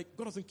 like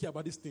God doesn't care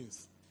about these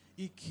things.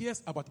 He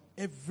cares about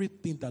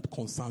everything that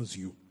concerns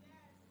you.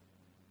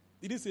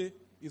 He didn't say,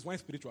 is wine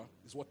spiritual?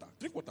 It's water.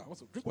 Drink water.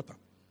 Also, drink water.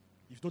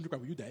 If you don't drink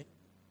wine, will you die?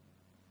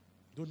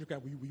 Don't drink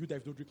wine, will you die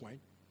if you don't drink wine?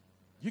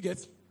 You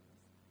get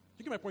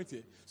my point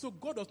here? So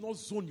God does not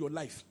zone your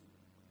life.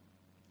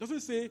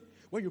 Doesn't say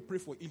when you pray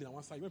for healing on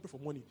one side, you want to pray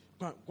for money,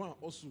 go and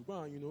also,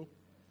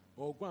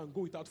 or go and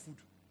go without food.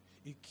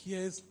 He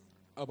cares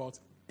about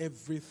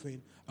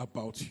everything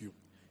about you.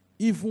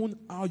 Even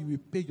how you will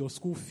pay your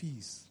school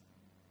fees.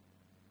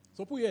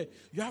 Some people here,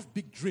 you have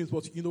big dreams,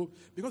 but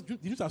because the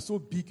dreams are so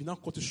big, you now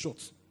cut it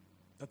short.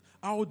 That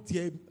how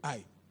dare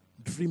I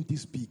dream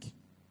this big?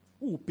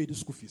 Who will pay the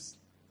school fees?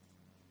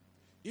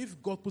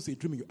 If God puts a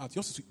dream in your heart,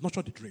 you have to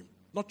nurture the dream.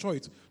 Nurture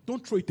it.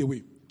 Don't throw it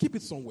away. Keep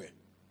it somewhere.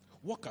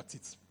 Work at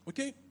it.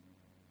 Okay?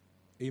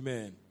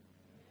 Amen.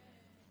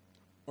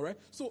 All right?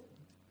 So,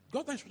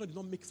 God's instruction did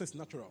not make sense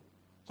natural.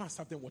 Go and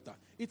serve them water.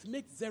 It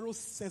makes zero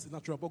sense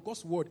natural, but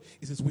God's word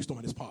is His wisdom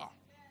and His power.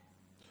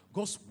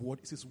 God's word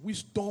is His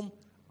wisdom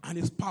and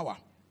His power.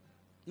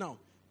 Now,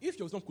 if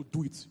your wisdom could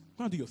do it,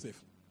 go and do it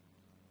yourself.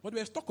 But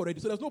we are stuck already,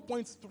 so there's no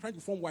point trying to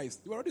form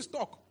wise. You are already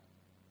stuck.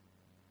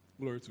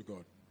 Glory to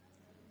God.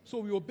 So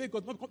we obey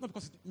God not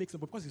because it makes sense,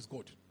 but because He's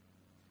God.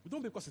 We don't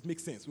obey because it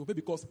makes sense. We obey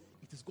because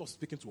it is God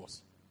speaking to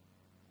us.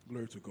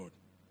 Glory to God.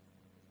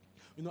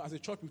 As a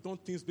church, we've done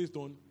things based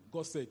on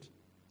God said.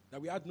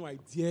 That we had no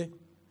idea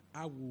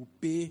I will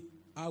obey.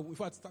 In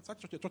fact, start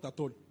church at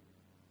all.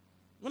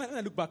 When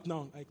I look back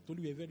now, I told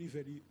you we are very,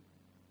 very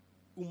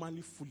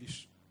humanly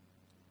foolish.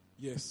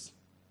 Yes.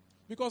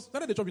 Because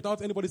started the church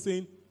without anybody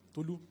saying,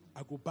 Tolu,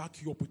 I go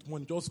back you up with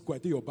money. Just go, I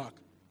take your back.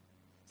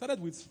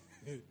 Started with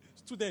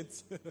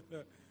students.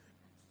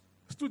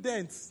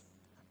 Students.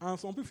 And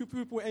some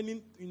people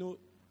earning,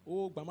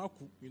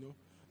 Bamaku,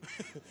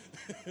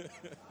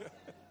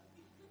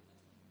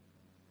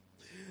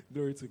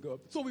 Glory to God.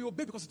 So we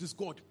obey because it is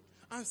God.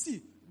 And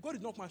see, God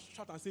did not come and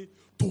shout and say,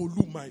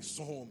 Tolu, my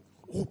son,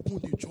 open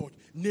the church,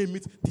 name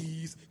it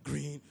this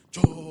green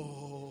church.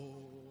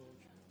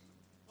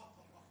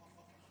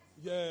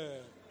 Yeah.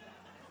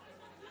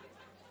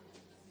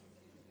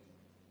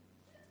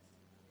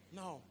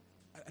 Now,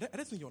 I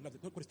don't think your life,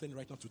 God is telling you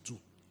right now to do.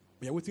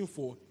 We are waiting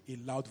for a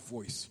loud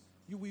voice.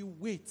 You will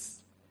wait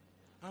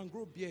and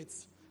grow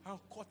beards and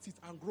cut it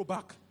and grow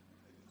back.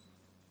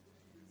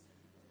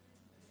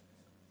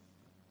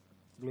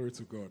 Glory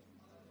to God.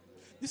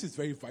 This is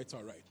very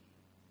vital, right?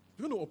 If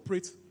you're going to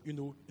operate, in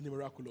the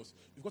miraculous,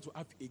 you've got to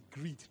have a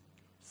greed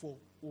for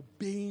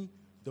obeying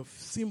the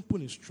simple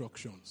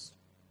instructions.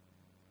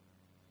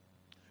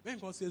 When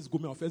God says, go,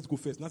 I'll first go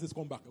first. Now says,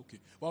 come back. Okay.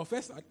 Well,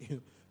 first,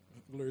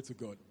 glory to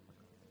God.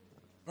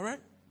 All right?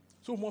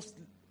 So we must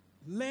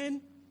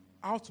learn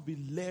how to be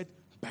led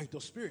by the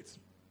Spirit.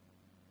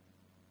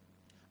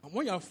 And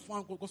when you have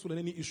found God's will in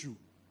any issue,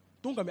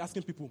 don't go be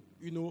asking people,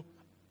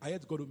 I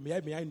heard God,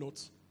 may I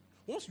not?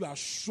 Once you are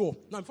sure,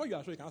 now before you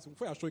are sure, you can ask.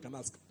 Before you are sure, you can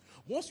ask.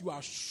 Once you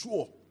are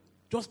sure,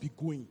 just be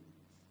going.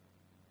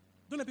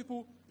 Don't let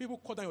people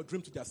cut down your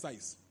dream to their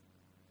size.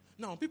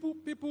 Now, people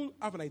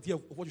have an idea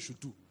of what you should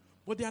do,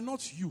 but they are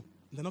not you.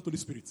 They are not Holy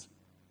Spirit.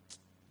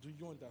 Do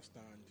you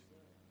understand?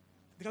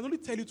 They can only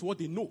tell you to what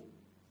they know.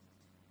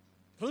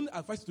 They can only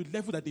advise you to the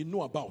level that they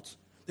know about.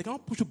 They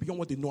cannot push you beyond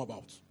what they know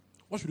about.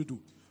 What should you do?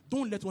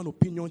 Don't let one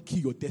opinion kill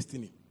your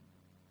destiny.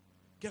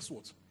 Guess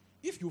what?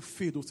 If you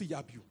fail, they'll say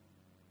yab you.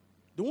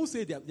 They won't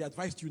say they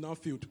advised you now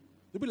failed.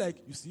 They'll be like,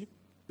 you see,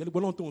 they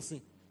will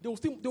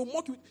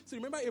mock you. See,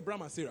 remember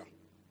Abraham and Sarah?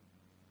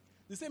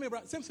 The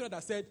same Sarah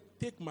that said,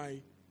 take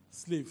my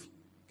slave,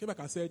 came back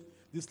and said,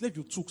 the slave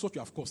you took, what you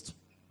have cost.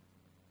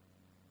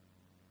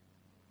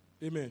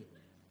 Amen.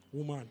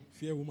 Woman,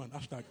 fear woman,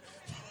 hashtag.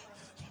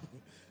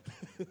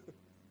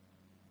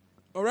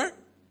 All right?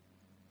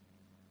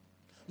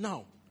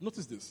 Now,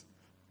 notice this.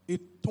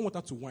 It turned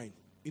water to wine.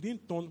 It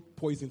didn't turn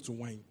poison to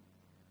wine.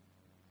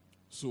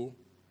 So,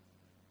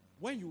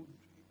 when you,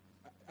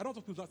 I don't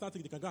want people to start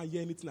thinking they can go and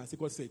hear anything and say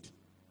God said.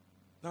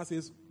 Now it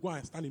says, go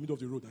and stand in the middle of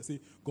the road and say,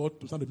 God,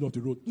 to stand in the middle of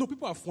the road. No,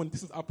 people are funny.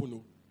 This is Apple,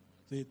 no.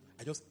 Say,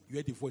 you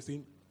heard the voice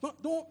saying,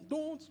 no,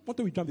 don't want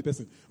to jam the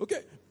person.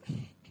 Okay.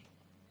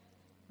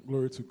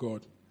 Glory to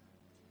God.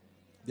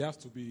 There has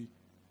to be,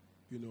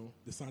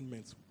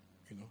 discernment,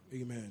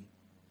 amen.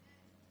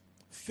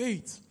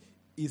 Faith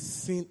is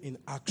seen in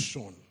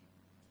action,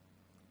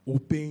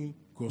 obeying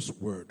God's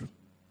word.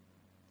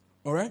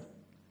 All right?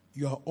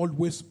 You are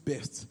always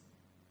best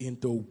in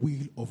the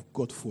will of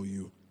God for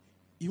you,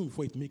 even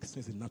before it makes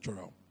sense in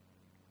natural.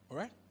 All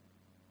right?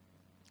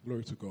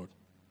 Glory to God.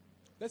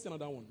 Let's see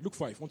another one. Luke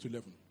 5, 1 to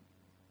 11.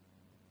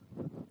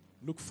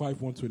 Luke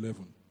 5, 1 to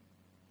 11.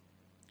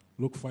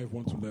 Luke 5,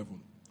 1 to 11.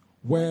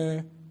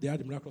 Where they had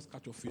the miraculous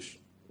catch of fish.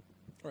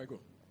 All right, go.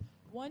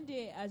 One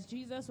day, as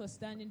Jesus was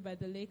standing by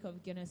the lake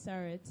of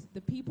Gennesaret,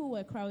 the people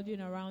were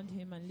crowding around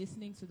him and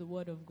listening to the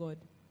word of God.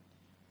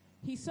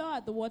 He saw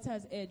at the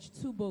water's edge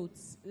 2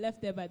 boats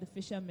left there by the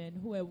fishermen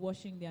who were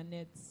washing their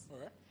nets. All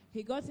right.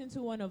 He got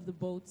into one of the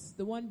boats,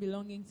 the one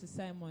belonging to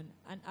Simon,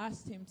 and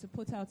asked him to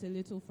put out a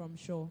little from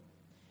shore.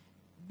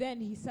 Then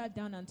he sat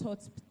down and taught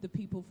the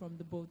people from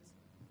the boat.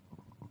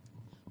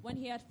 When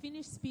he had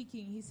finished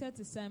speaking, he said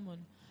to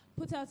Simon,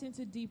 "Put out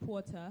into deep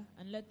water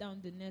and let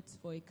down the nets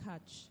for a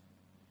catch."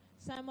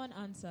 Simon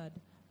answered,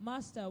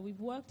 "Master, we've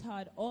worked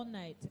hard all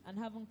night and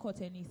haven't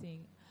caught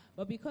anything,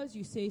 but because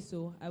you say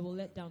so, I will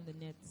let down the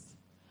nets."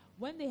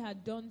 When they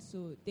had done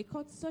so, they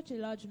caught such a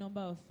large number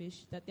of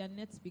fish that their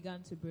nets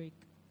began to break.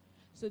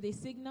 So they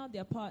signaled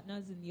their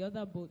partners in the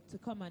other boat to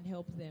come and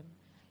help them,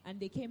 and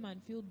they came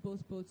and filled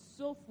both boats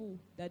so full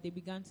that they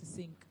began to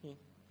sink.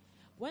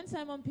 When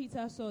Simon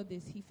Peter saw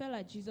this, he fell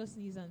at Jesus'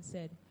 knees and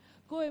said,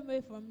 "Go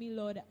away from me,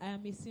 Lord, I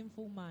am a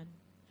sinful man."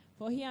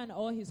 For he and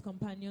all his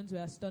companions were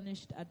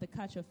astonished at the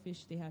catch of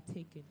fish they had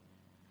taken.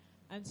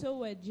 And so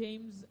were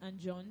James and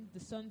John, the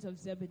sons of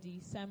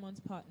Zebedee, Simon's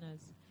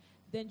partners.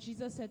 Then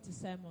Jesus said to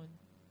Simon,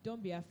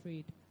 "Don't be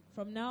afraid.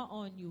 From now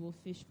on you will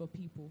fish for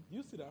people."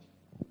 You see that?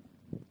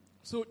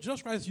 So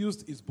Jesus Christ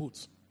used his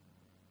boat,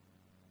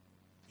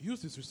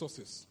 used his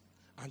resources,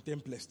 and then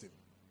blessed him.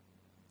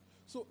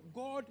 So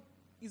God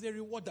is a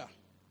rewarder.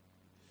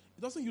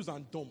 He doesn't use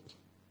and dump.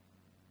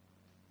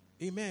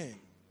 Amen.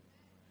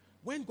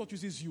 When God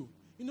uses you,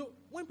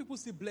 when people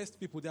see blessed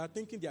people, they are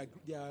thinking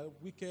they are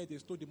wicked, they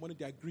stole the money,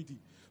 they are greedy.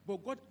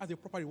 But God has a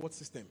proper reward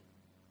system.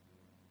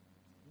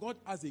 God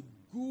has a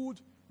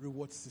good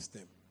reward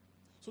system.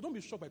 So don't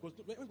be shocked by God.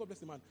 When God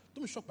blesses a man,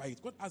 don't be shocked by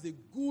it. God has a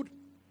good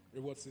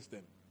reward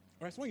system.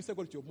 All right, so when you say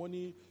God with your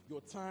money,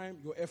 your time,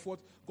 your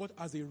effort, God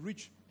has a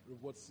rich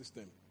reward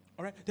system.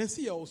 All right, then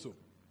see here also.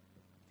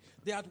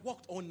 They had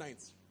walked all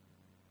night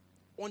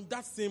on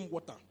that same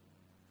water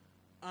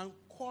and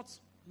caught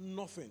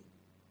nothing.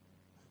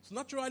 So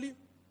naturally,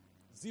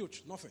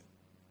 zilch, nothing.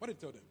 What did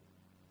he tell them?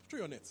 Throw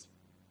your nets.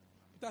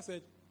 Peter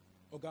said,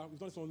 "Oga, we've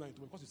done this all night.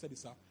 Because you said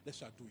this, sir, let's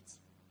shall do it."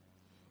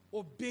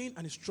 Obeying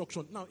an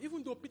instruction. Now,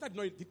 even though Peter did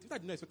not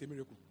expect a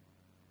miracle,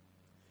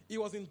 he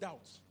was in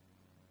doubt.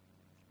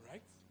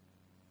 Right?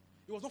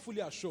 He was not fully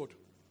assured.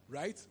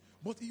 Right?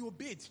 But he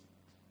obeyed.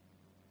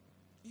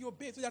 He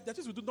obeyed. So that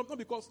things you do not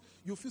because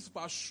you feel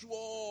super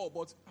sure,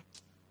 but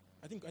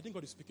I think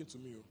God is speaking to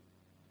me. Do you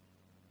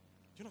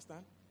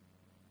understand?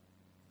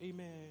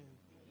 Amen.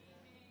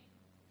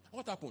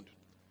 What happened?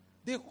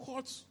 They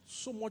caught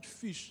so much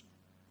fish,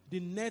 the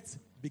net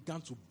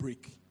began to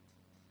break.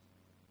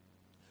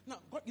 Now,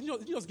 God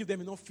didn't just give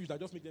them enough fish that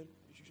just made them,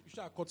 you should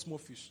have caught small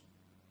fish.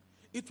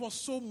 It was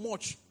so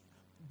much,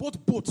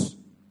 both boats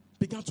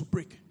began to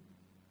break.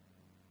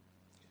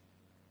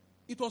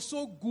 It was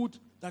so good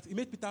that it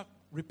made Peter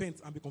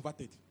repent and be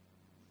converted. Do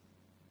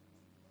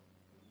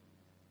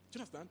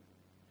you understand?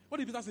 What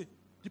did Peter say?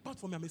 "Depart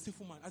from me, I'm a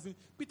sinful man." As in,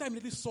 Peter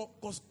immediately saw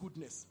God's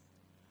goodness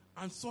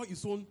and saw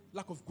his own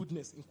lack of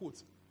goodness, in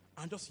quotes,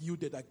 and just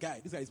yielded that guy.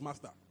 This guy is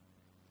master.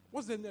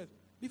 What's the name?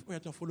 Leave me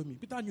and follow me.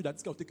 Peter knew that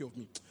this guy will take care of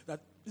me. That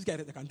this guy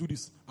that can do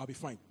this, I'll be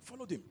fine.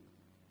 Followed him.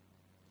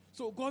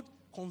 So God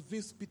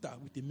convinced Peter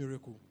with a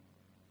miracle.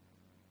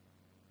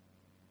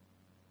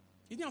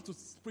 He didn't have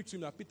to preach to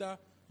him that, Peter,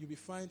 you'll be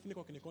fine.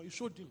 He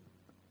showed him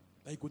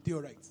that he could do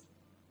all right.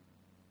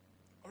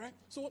 All right?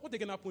 So what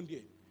can happen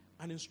there?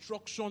 An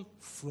instruction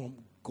from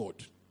God.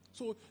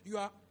 So you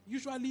are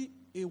usually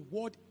a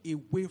word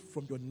away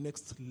from your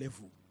next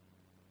level.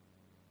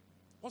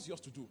 What's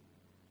yours to do?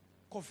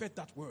 Convert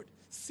that word.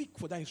 Seek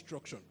for that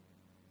instruction.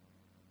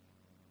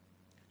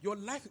 Your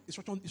life is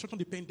instruction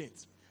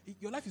dependent.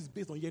 Your life is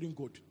based on hearing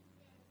God.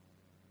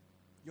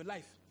 Your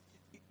life.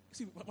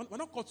 See, we're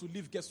not called to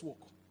live guesswork.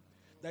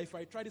 That if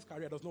I try this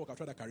career, it does not work, I'll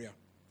try that career.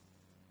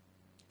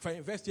 If I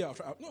invest here, I'll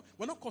try. No,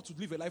 we're not called to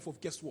live a life of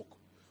guesswork.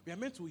 We are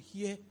meant to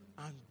hear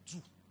and do.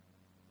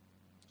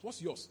 So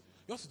what's yours?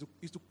 Yours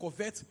is to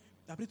convert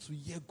the ability to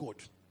hear God.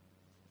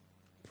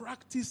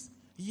 Practice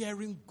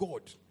hearing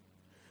God.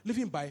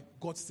 Living by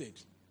God said.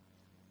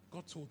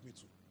 God told me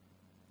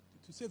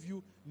to save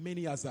you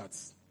many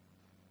hazards.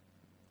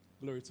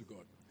 Glory to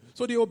God.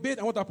 So they obeyed,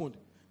 and what happened?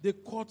 They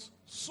caught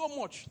so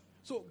much.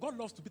 So God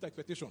loves to beat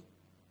expectation.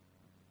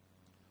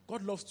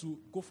 God loves to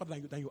go further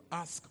than you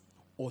ask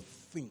or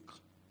think.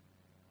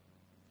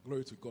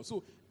 Glory to God.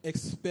 So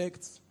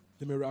expect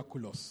the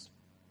miraculous.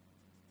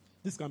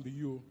 This can be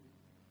you.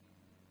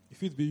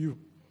 If it be you.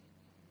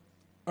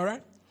 All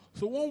right?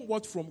 So one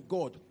word from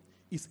God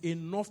is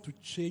enough to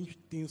change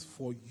things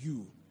for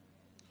you.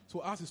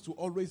 So ours is to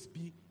always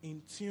be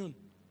in tune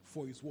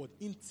for his word.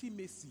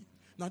 Intimacy.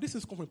 Now this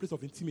is come from a place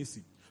of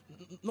intimacy.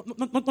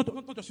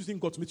 Not just using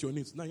God to meet your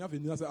needs. Now you have a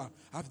need, I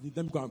have the need,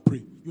 let me go and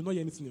pray. You know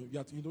anything.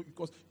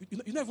 Because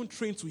you're not even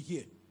trained to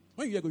hear.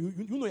 When you hear God,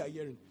 you know you're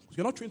hearing. Because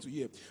you're not trained to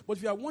hear. But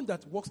if you are one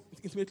that works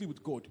intimately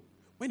with God,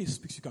 when he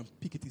speaks, you can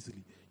pick it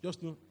easily.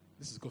 Just know,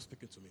 this is God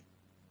speaking to me.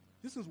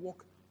 This is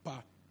work by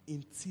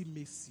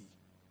intimacy.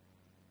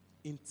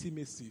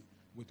 Intimacy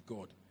with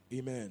God.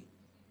 Amen.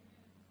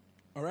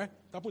 All right?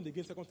 That happened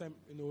again second time.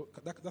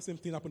 That same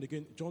thing happened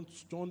again. John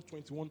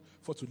 21,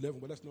 4-11.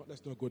 But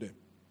let's not go there.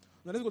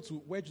 Now let's go to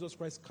where Jesus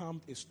Christ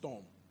calmed a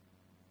storm.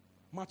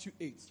 Matthew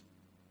 8.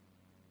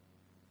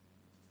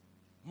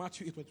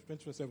 Matthew 8,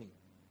 27.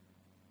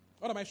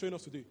 What am I showing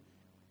us today?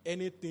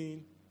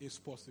 Anything is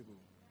possible.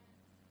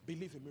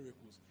 Believe in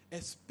miracles.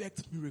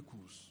 Expect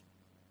miracles.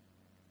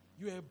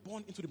 You are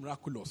born into the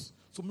miraculous.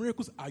 So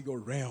miracles are your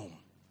realm.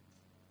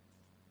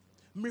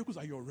 Miracles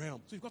are your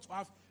realm. So you've got to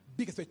have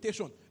big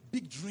expectation,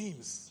 big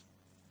dreams.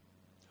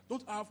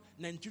 Don't have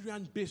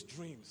Nigerian-based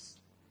dreams.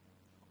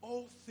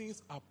 All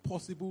things are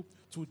possible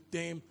to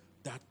them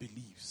that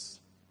believes.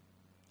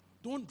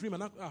 Don't dream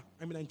and I'm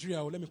in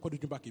Nigeria, let me call the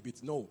dream back a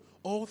bit. No.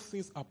 All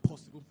things are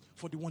possible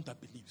for the one that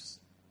believes.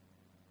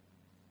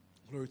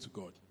 Glory to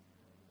God.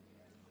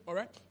 All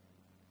right?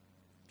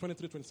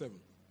 23, 27.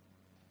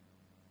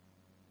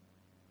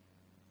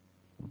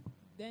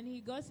 Then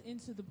he got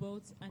into the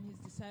boat, and his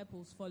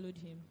disciples followed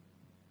him.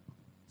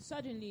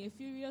 Suddenly, a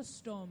furious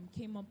storm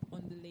came up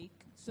on the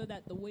lake, so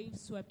that the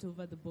waves swept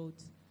over the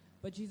boat,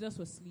 but Jesus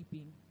was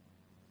sleeping.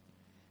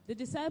 The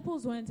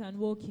disciples went and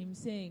woke him,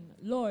 saying,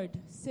 "Lord,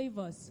 save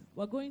us,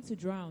 we're going to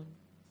drown."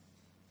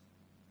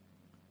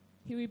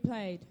 He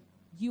replied,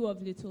 "You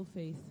of little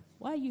faith,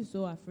 why are you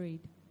so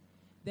afraid?"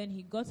 Then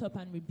he got up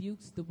and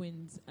rebuked the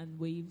winds and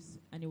waves,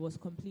 and it was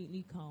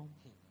completely calm.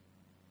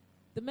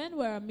 The men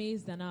were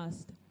amazed and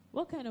asked,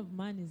 "What kind of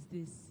man is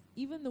this?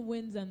 Even the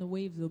winds and the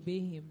waves obey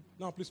him."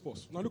 Now, please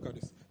pause. Now, look at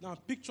this. Now,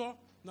 picture.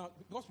 Now,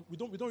 because we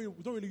don't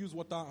really use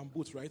water and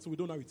boats, right? So we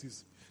don't know how it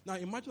is. Now,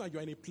 imagine that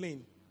you're in a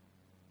plane,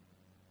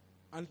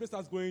 and the plane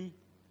starts going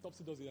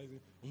topsy-turvy,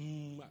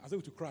 as if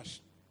it will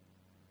crash.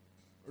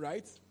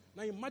 Right?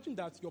 Now, imagine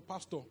that your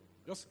pastor,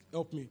 just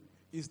help me,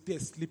 is there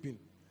sleeping,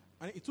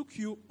 and it took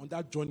you on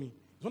that journey.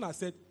 It's when I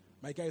said,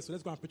 "My guys, so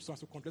let's go and preach to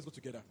us. Let's go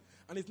together."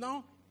 And it's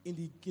now in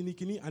the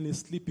kini and is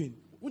sleeping.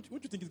 Won't you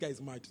think this guy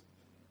is mad?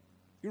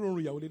 You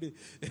don't know.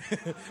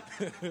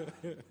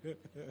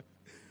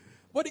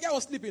 But the guy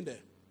was sleeping there.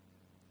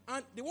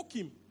 And they woke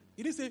him.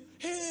 He didn't say,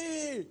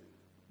 "Hey,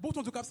 boat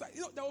want to capsize."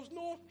 There was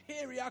no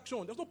hey reaction.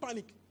 There was no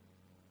panic.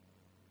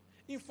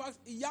 In fact,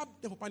 he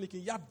yapped them for panicking. He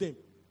yapped them.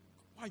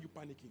 "Why are you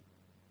panicking?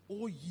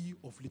 O ye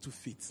of little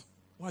faith.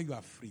 Why are you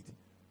afraid?"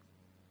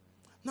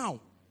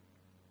 Now,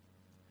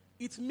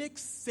 it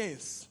makes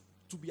sense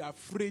to be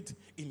afraid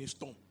in a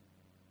storm.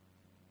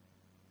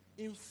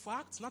 In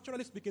fact,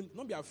 naturally speaking,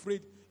 not be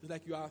afraid is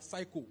like you are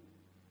psycho.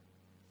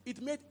 It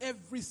made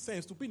every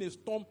sense to be in a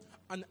storm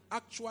and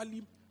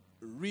actually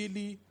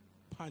really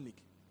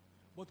panic.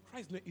 But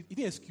Christ, he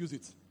didn't excuse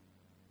it.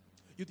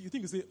 You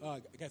think you say,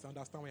 "Guys, I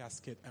understand why you're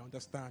scared. I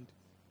understand."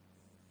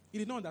 He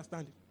did not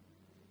understand it.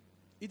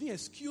 He didn't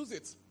excuse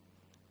it.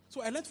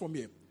 So I learned from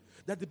here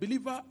that the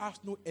believer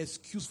has no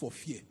excuse for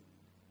fear.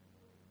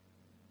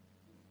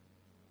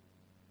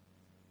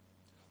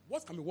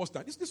 What can be worse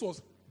than this? This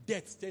was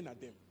death staring at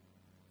them.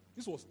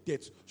 This was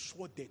death,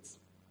 sure death.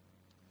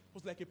 It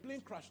was like a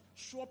plane crash,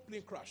 sure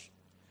plane crash.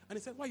 And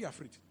he said, "Why are you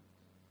afraid?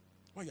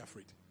 Why are you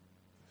afraid?"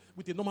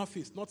 With a normal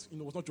face, was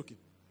not joking.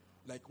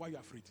 Like, "Why are you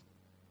afraid?"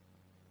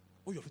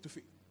 "Oh, you're afraid to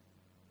fail."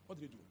 What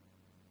did they do?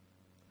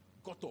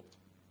 Got up,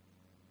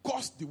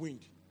 gust the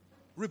wind,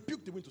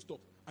 rebuked the wind to stop,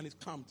 and it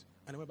calmed,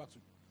 and I went back to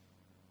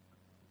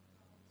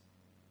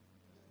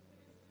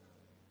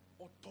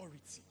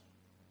authority.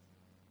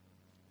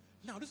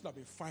 Now, this would have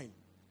been fine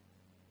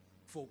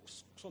for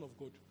Son of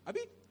God.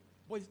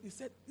 But he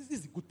said, this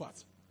is the good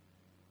part.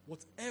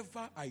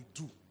 Whatever I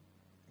do,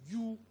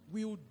 you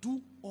will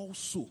do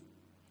also,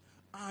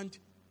 and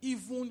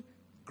even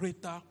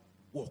greater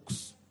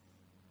works.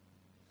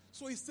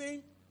 So he's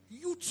saying,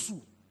 you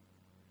too.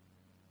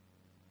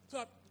 So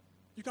that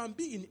you can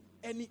be in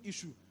any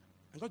issue,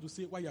 and God will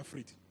say, why are you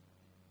afraid?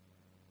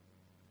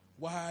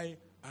 Why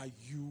are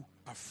you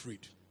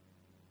afraid?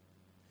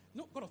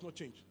 No, God has not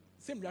changed.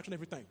 Same reaction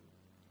every time.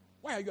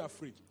 Why are you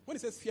afraid? When he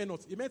says fear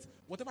not, it meant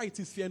whatever it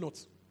is, fear not.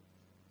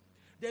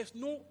 There is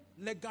no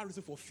legal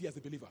reason for fear as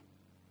a believer.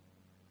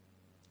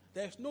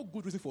 There is no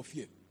good reason for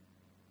fear.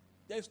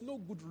 There is no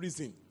good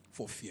reason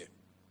for fear.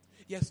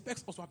 He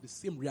expects us to have the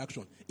same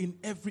reaction in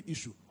every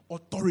issue.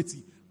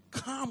 Authority,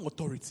 calm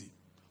authority,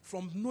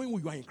 from knowing who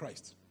you are in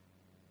Christ.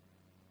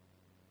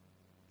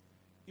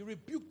 He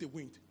rebuked the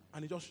wind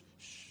and he just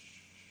shh.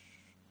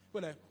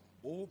 We're like,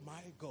 oh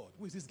my God,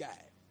 who is this guy?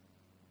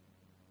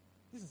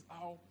 This is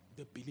how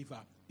the believer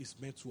is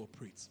meant to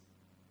operate.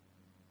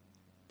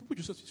 People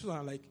just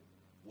are like,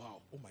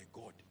 wow, oh my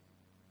God,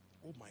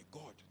 oh my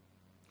God,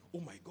 oh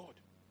my God.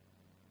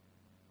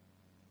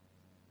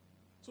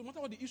 So no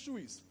matter what the issue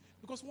is,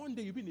 because one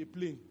day you'll be in a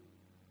plane.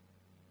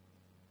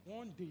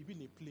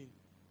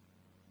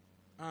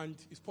 And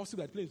it's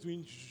possible that the plane is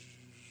doing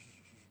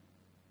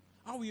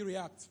how will you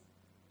react?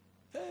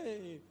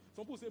 Hey,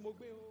 some people say,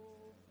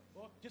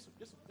 oh, Jesus.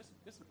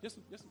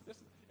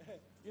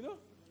 You know?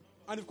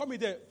 And if you come in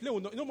there, plane will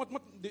not, you know what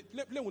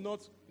the plane will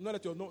not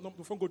let your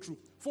phone go through.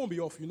 Phone will be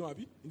off, you know,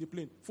 Abby, in the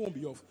plane. Phone will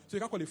be off. So you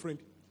can't call a friend.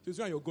 So it's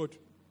you and your God.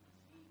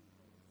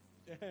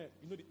 You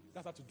know,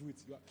 that's how to do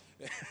it.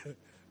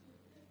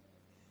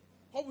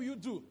 What will you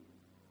do?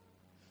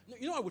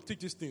 You know, I will teach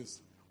these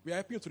things. We are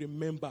helping you to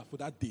remember for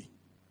that day.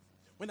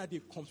 When that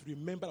day comes,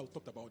 remember that we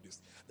talked about this.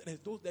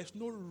 There's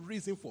no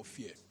reason for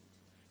fear.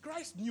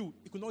 Christ knew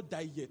he could not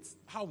die yet.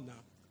 How now?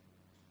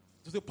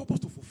 There's a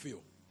purpose to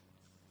fulfill.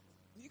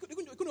 He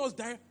couldn't just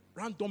die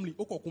randomly.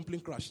 Oko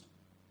complain crash.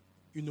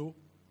 You know,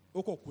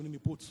 Oko in the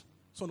boat,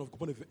 son of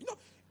God,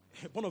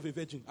 born of a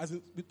virgin, as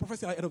in the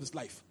prophecy at the end of his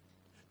life.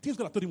 Things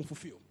God has told him to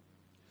fulfill.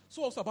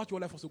 So also about your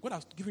life also, God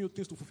has given you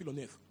things to fulfill on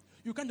earth.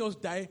 You can't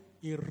just die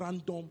in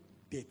random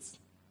death.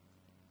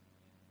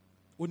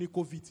 Only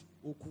COVID.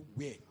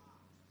 Where?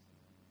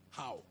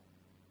 How?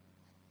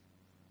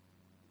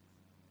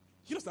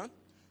 You understand?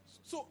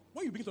 So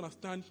when you begin to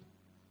understand,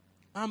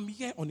 I'm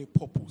here on a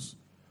purpose.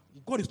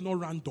 God is not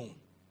random.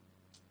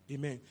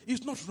 Amen.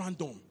 It's not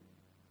random.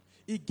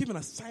 He gave an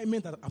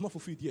assignment that I've not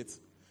fulfilled yet.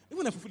 Even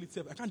when I fulfill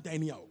itself, I can't die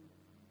anyhow.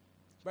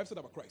 The Bible said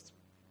about Christ.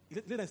 He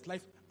laid down his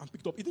life and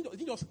picked up. They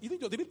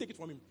didn't take it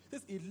from him. It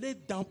says he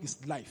laid down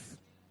his life.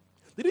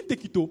 They didn't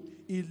take it though.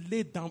 He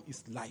laid down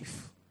his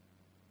life.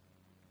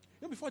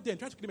 You know, before then,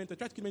 tried to kill many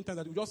times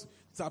that he would just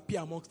disappear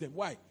amongst them.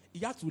 Why? He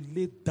had to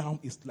lay down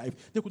his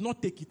life. They could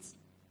not take it.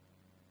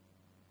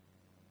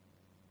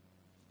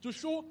 To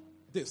show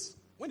this,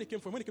 when he came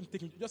to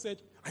take him, he just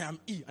said, I am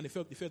he, and he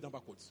fell down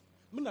backwards.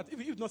 Meaning that if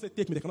he did not say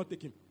take me, they cannot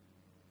take him.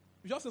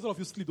 If you just say some of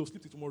you sleep, they'll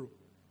sleep till tomorrow.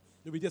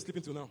 They'll be there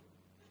sleeping till now.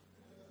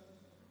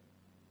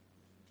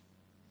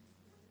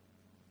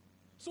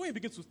 So when you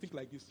begin to think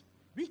like this,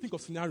 we think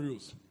of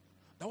scenarios.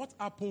 That what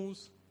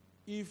happens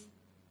if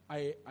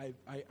I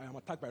am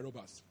attacked by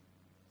robbers?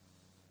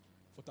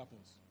 What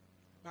happens?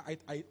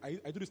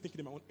 I do this thinking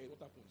in my own head. What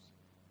happens?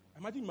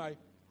 Imagine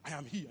I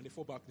am he, and they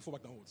fall back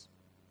downwards.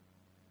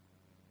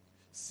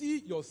 See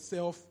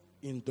yourself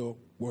in the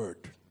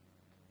word.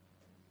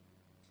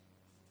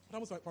 What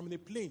happens if I'm in a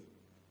plane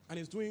and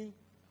it's doing,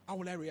 how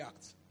will I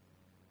react?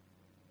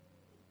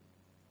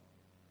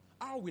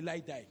 How will I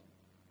die?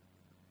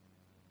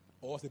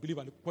 Or as a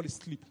believer, they call it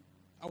sleep.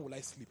 How will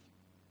I sleep?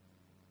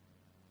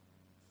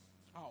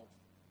 How?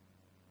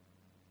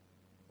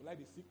 Will I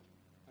be sick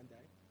and die?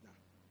 Nah.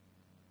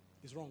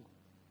 It's wrong.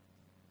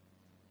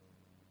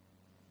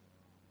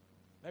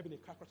 Will I be in a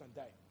car crash and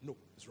die? No,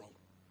 it's wrong.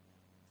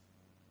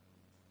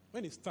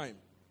 When it's time,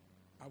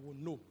 I will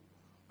know.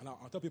 And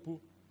I'll tell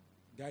people,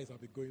 guys, I'll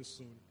be going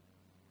soon.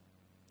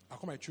 I'll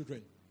call my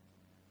children,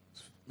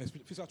 my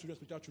physical children,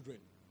 spiritual children,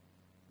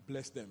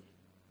 bless them.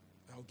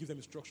 I'll give them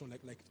instruction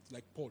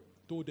like Paul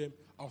told them,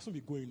 I'll soon be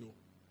going,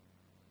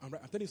 I'm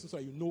telling you so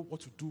you know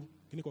what to do.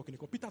 Peter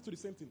told the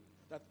same thing,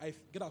 that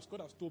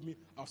God has told me,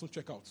 I'll soon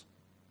check out.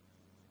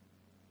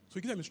 So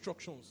he gives them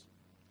instructions,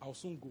 I'll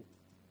soon go.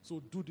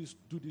 So do this,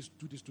 do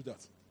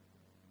that.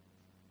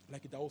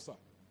 Like Idaosa.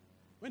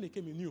 When they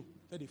came, he knew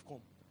that they've come.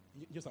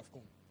 Yes, I've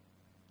come.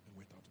 And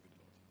went out to be the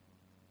Lord.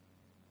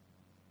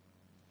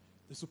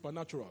 The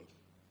supernatural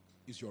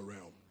is your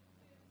realm.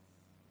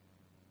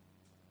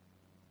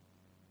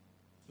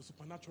 The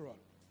supernatural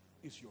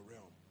is your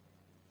realm.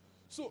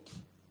 So,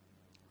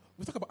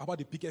 we talk about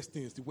the biggest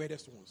things, the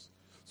weirdest ones.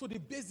 So the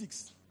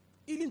basics,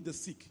 healing the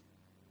sick,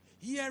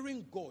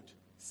 hearing God,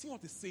 seeing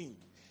what He's saying.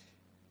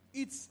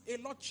 It's a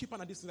lot cheaper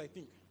than this, I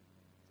think.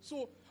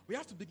 So we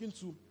have to begin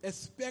to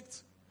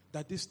expect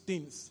that these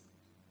things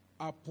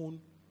happen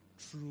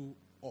through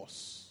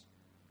us.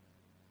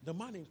 The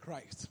man in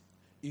Christ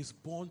is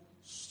born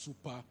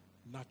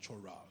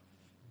supernatural.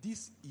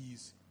 This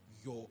is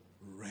your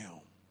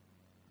realm.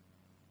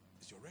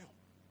 It's your realm.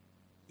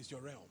 It's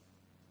your realm.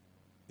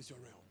 It's your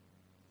realm.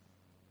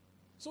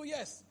 So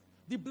yes,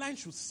 the blind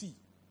should see.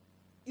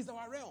 It's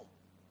our realm.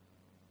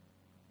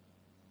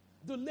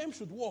 The lame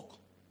should walk.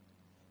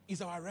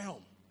 It's our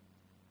realm.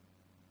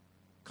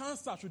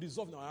 Cancer should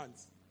dissolve in our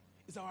hands.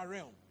 It's our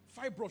realm.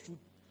 Fibroid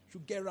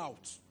should get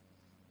out.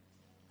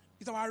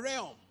 It's our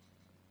realm.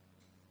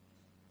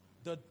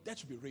 The dead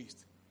should be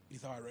raised.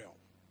 It's our realm.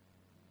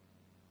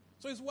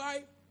 So it's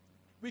why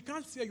we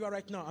can't see where you are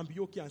right now and be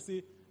okay and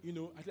say,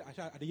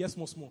 at the yes,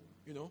 small,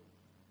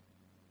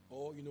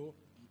 or,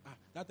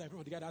 that time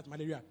the guy that had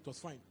malaria, it was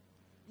fine.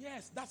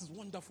 Yes, that is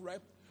wonderful, right?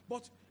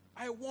 But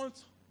I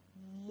want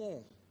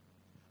more.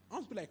 I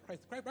want to be like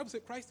Christ. The Bible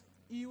says Christ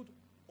healed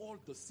all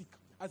the sick.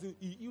 As in,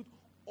 he healed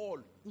all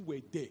who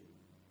were there.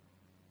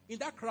 In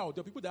that crowd,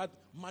 there are people that had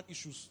mad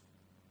issues.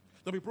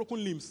 There'll be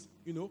broken limbs,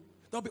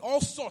 There'll be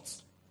all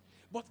sorts.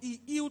 But he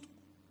healed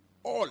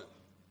all.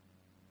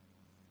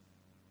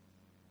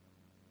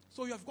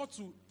 So you have got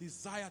to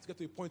desire to get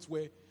to a point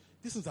where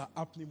these things are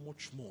happening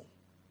much more.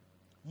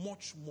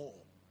 Much more.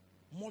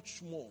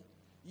 Much more.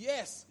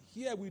 Yes,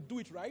 here we do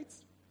it right.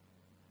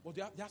 But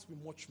there has to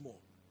be much more.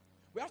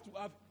 We have to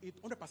have a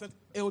 100%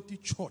 healthy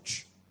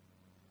church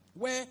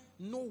where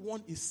no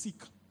one is sick.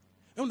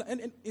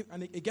 And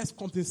a guest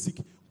comes in sick,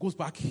 goes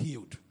back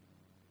healed. Do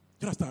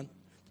you understand?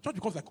 The church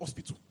becomes like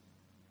hospital.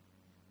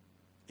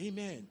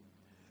 Amen.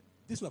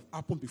 This have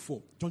happened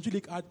before. John G.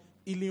 Lake had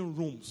healing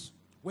rooms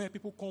where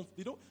people come.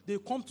 They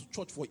come to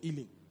church for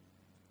healing.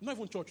 Not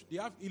even church. They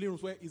have healing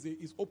rooms where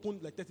it's open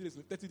like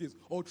 30 days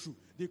all through.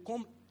 They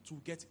come to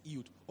get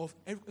healed of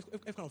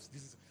every kind of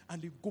disease,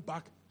 and they go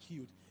back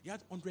healed. He had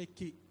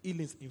 100K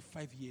healings in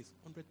 5 years,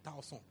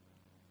 100,000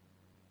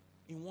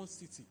 in one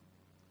city.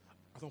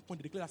 At some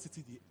point, they declared that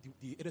city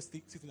the other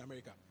city in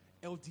America,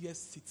 LDS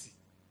city,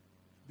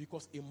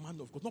 because a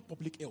man of God, not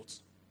public health.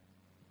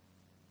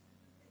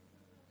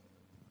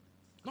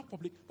 Not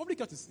public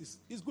health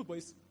is good, but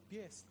it's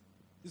BS.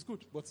 It's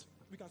good, but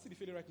we can see the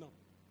failure right now.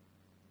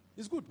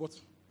 It's good, but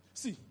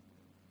see,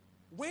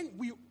 when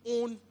we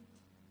own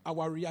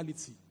our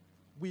reality,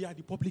 we are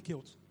the public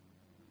health.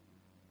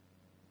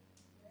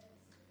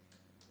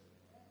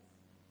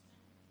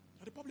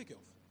 We are the public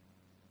health.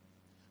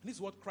 And this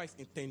is what Christ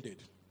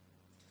intended.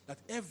 That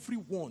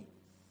everyone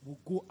will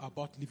go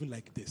about living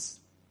like this.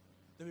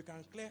 Then we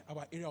can clear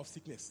our area of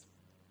sickness.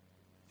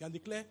 You can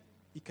declare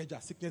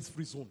Ikeja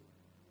sickness-free zone.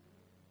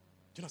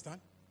 Do you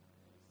understand?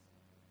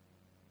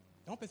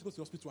 One person goes to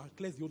the hospital and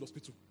clears the old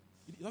hospital.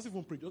 He doesn't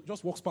even pray.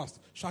 Just walks past.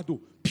 Shadow.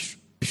 Just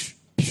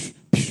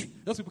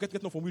people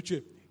getting up from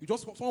wheelchair.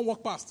 Someone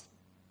walk past.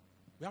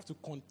 We have to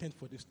contend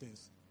for these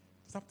things.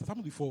 It's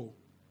happened before.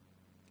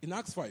 In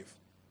Acts 5,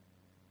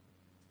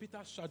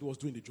 Peter's shadow was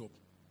doing the job.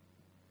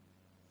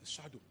 The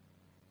shadow.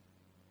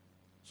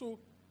 So,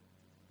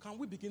 can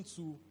we begin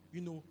to,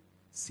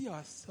 see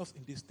ourselves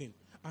in this thing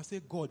and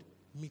say, God,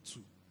 me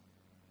too.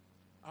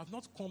 I've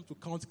not come to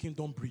count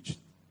Kingdom Bridge.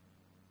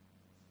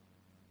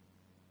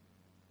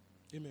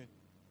 Amen.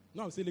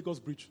 Now I say Lagos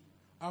Bridge.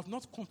 I have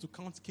not come to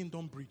count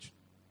Kingdom Bridge,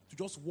 to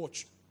just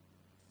watch,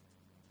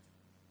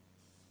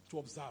 to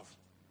observe.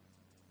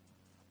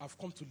 I've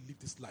come to live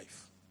this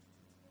life.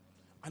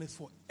 And it's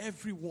for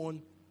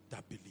everyone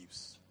that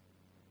believes.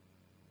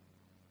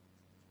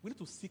 We need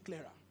to see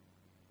clearer,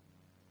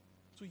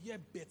 to hear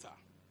better.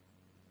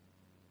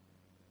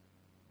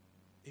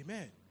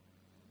 Amen.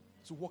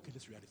 To walk in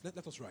this reality.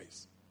 Let us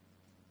rise.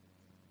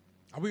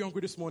 Are we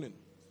hungry this morning?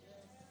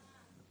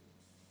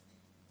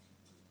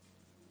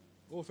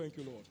 Oh, thank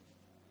you, Lord.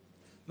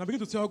 Now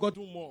begin to tell God,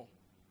 do more.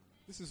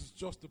 This is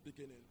just the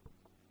beginning.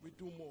 We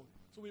do more.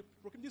 So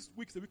this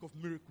week is a week of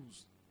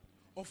miracles,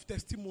 of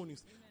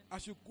testimonies. Amen.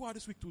 As you go out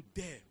this week to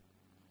dare,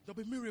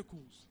 there'll be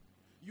miracles.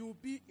 You will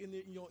be in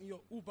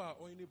your Uber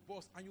or in a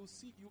bus, and you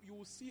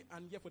will see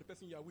and hear for the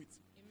person you are with.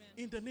 Amen.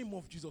 In the name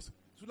of Jesus.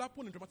 It will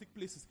happen in dramatic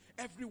places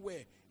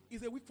everywhere.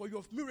 It's a week for you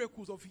of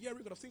miracles, of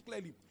hearing and of seeing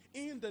clearly.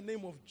 In the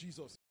name of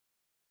Jesus.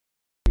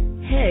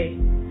 Hey,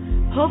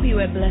 hope you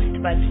were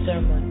blessed by the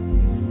sermon.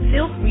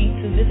 Feel free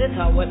to visit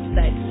our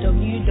website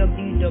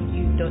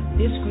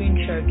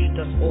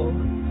www.thisgreenchurch.org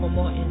for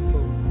more info.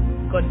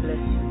 God bless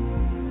you.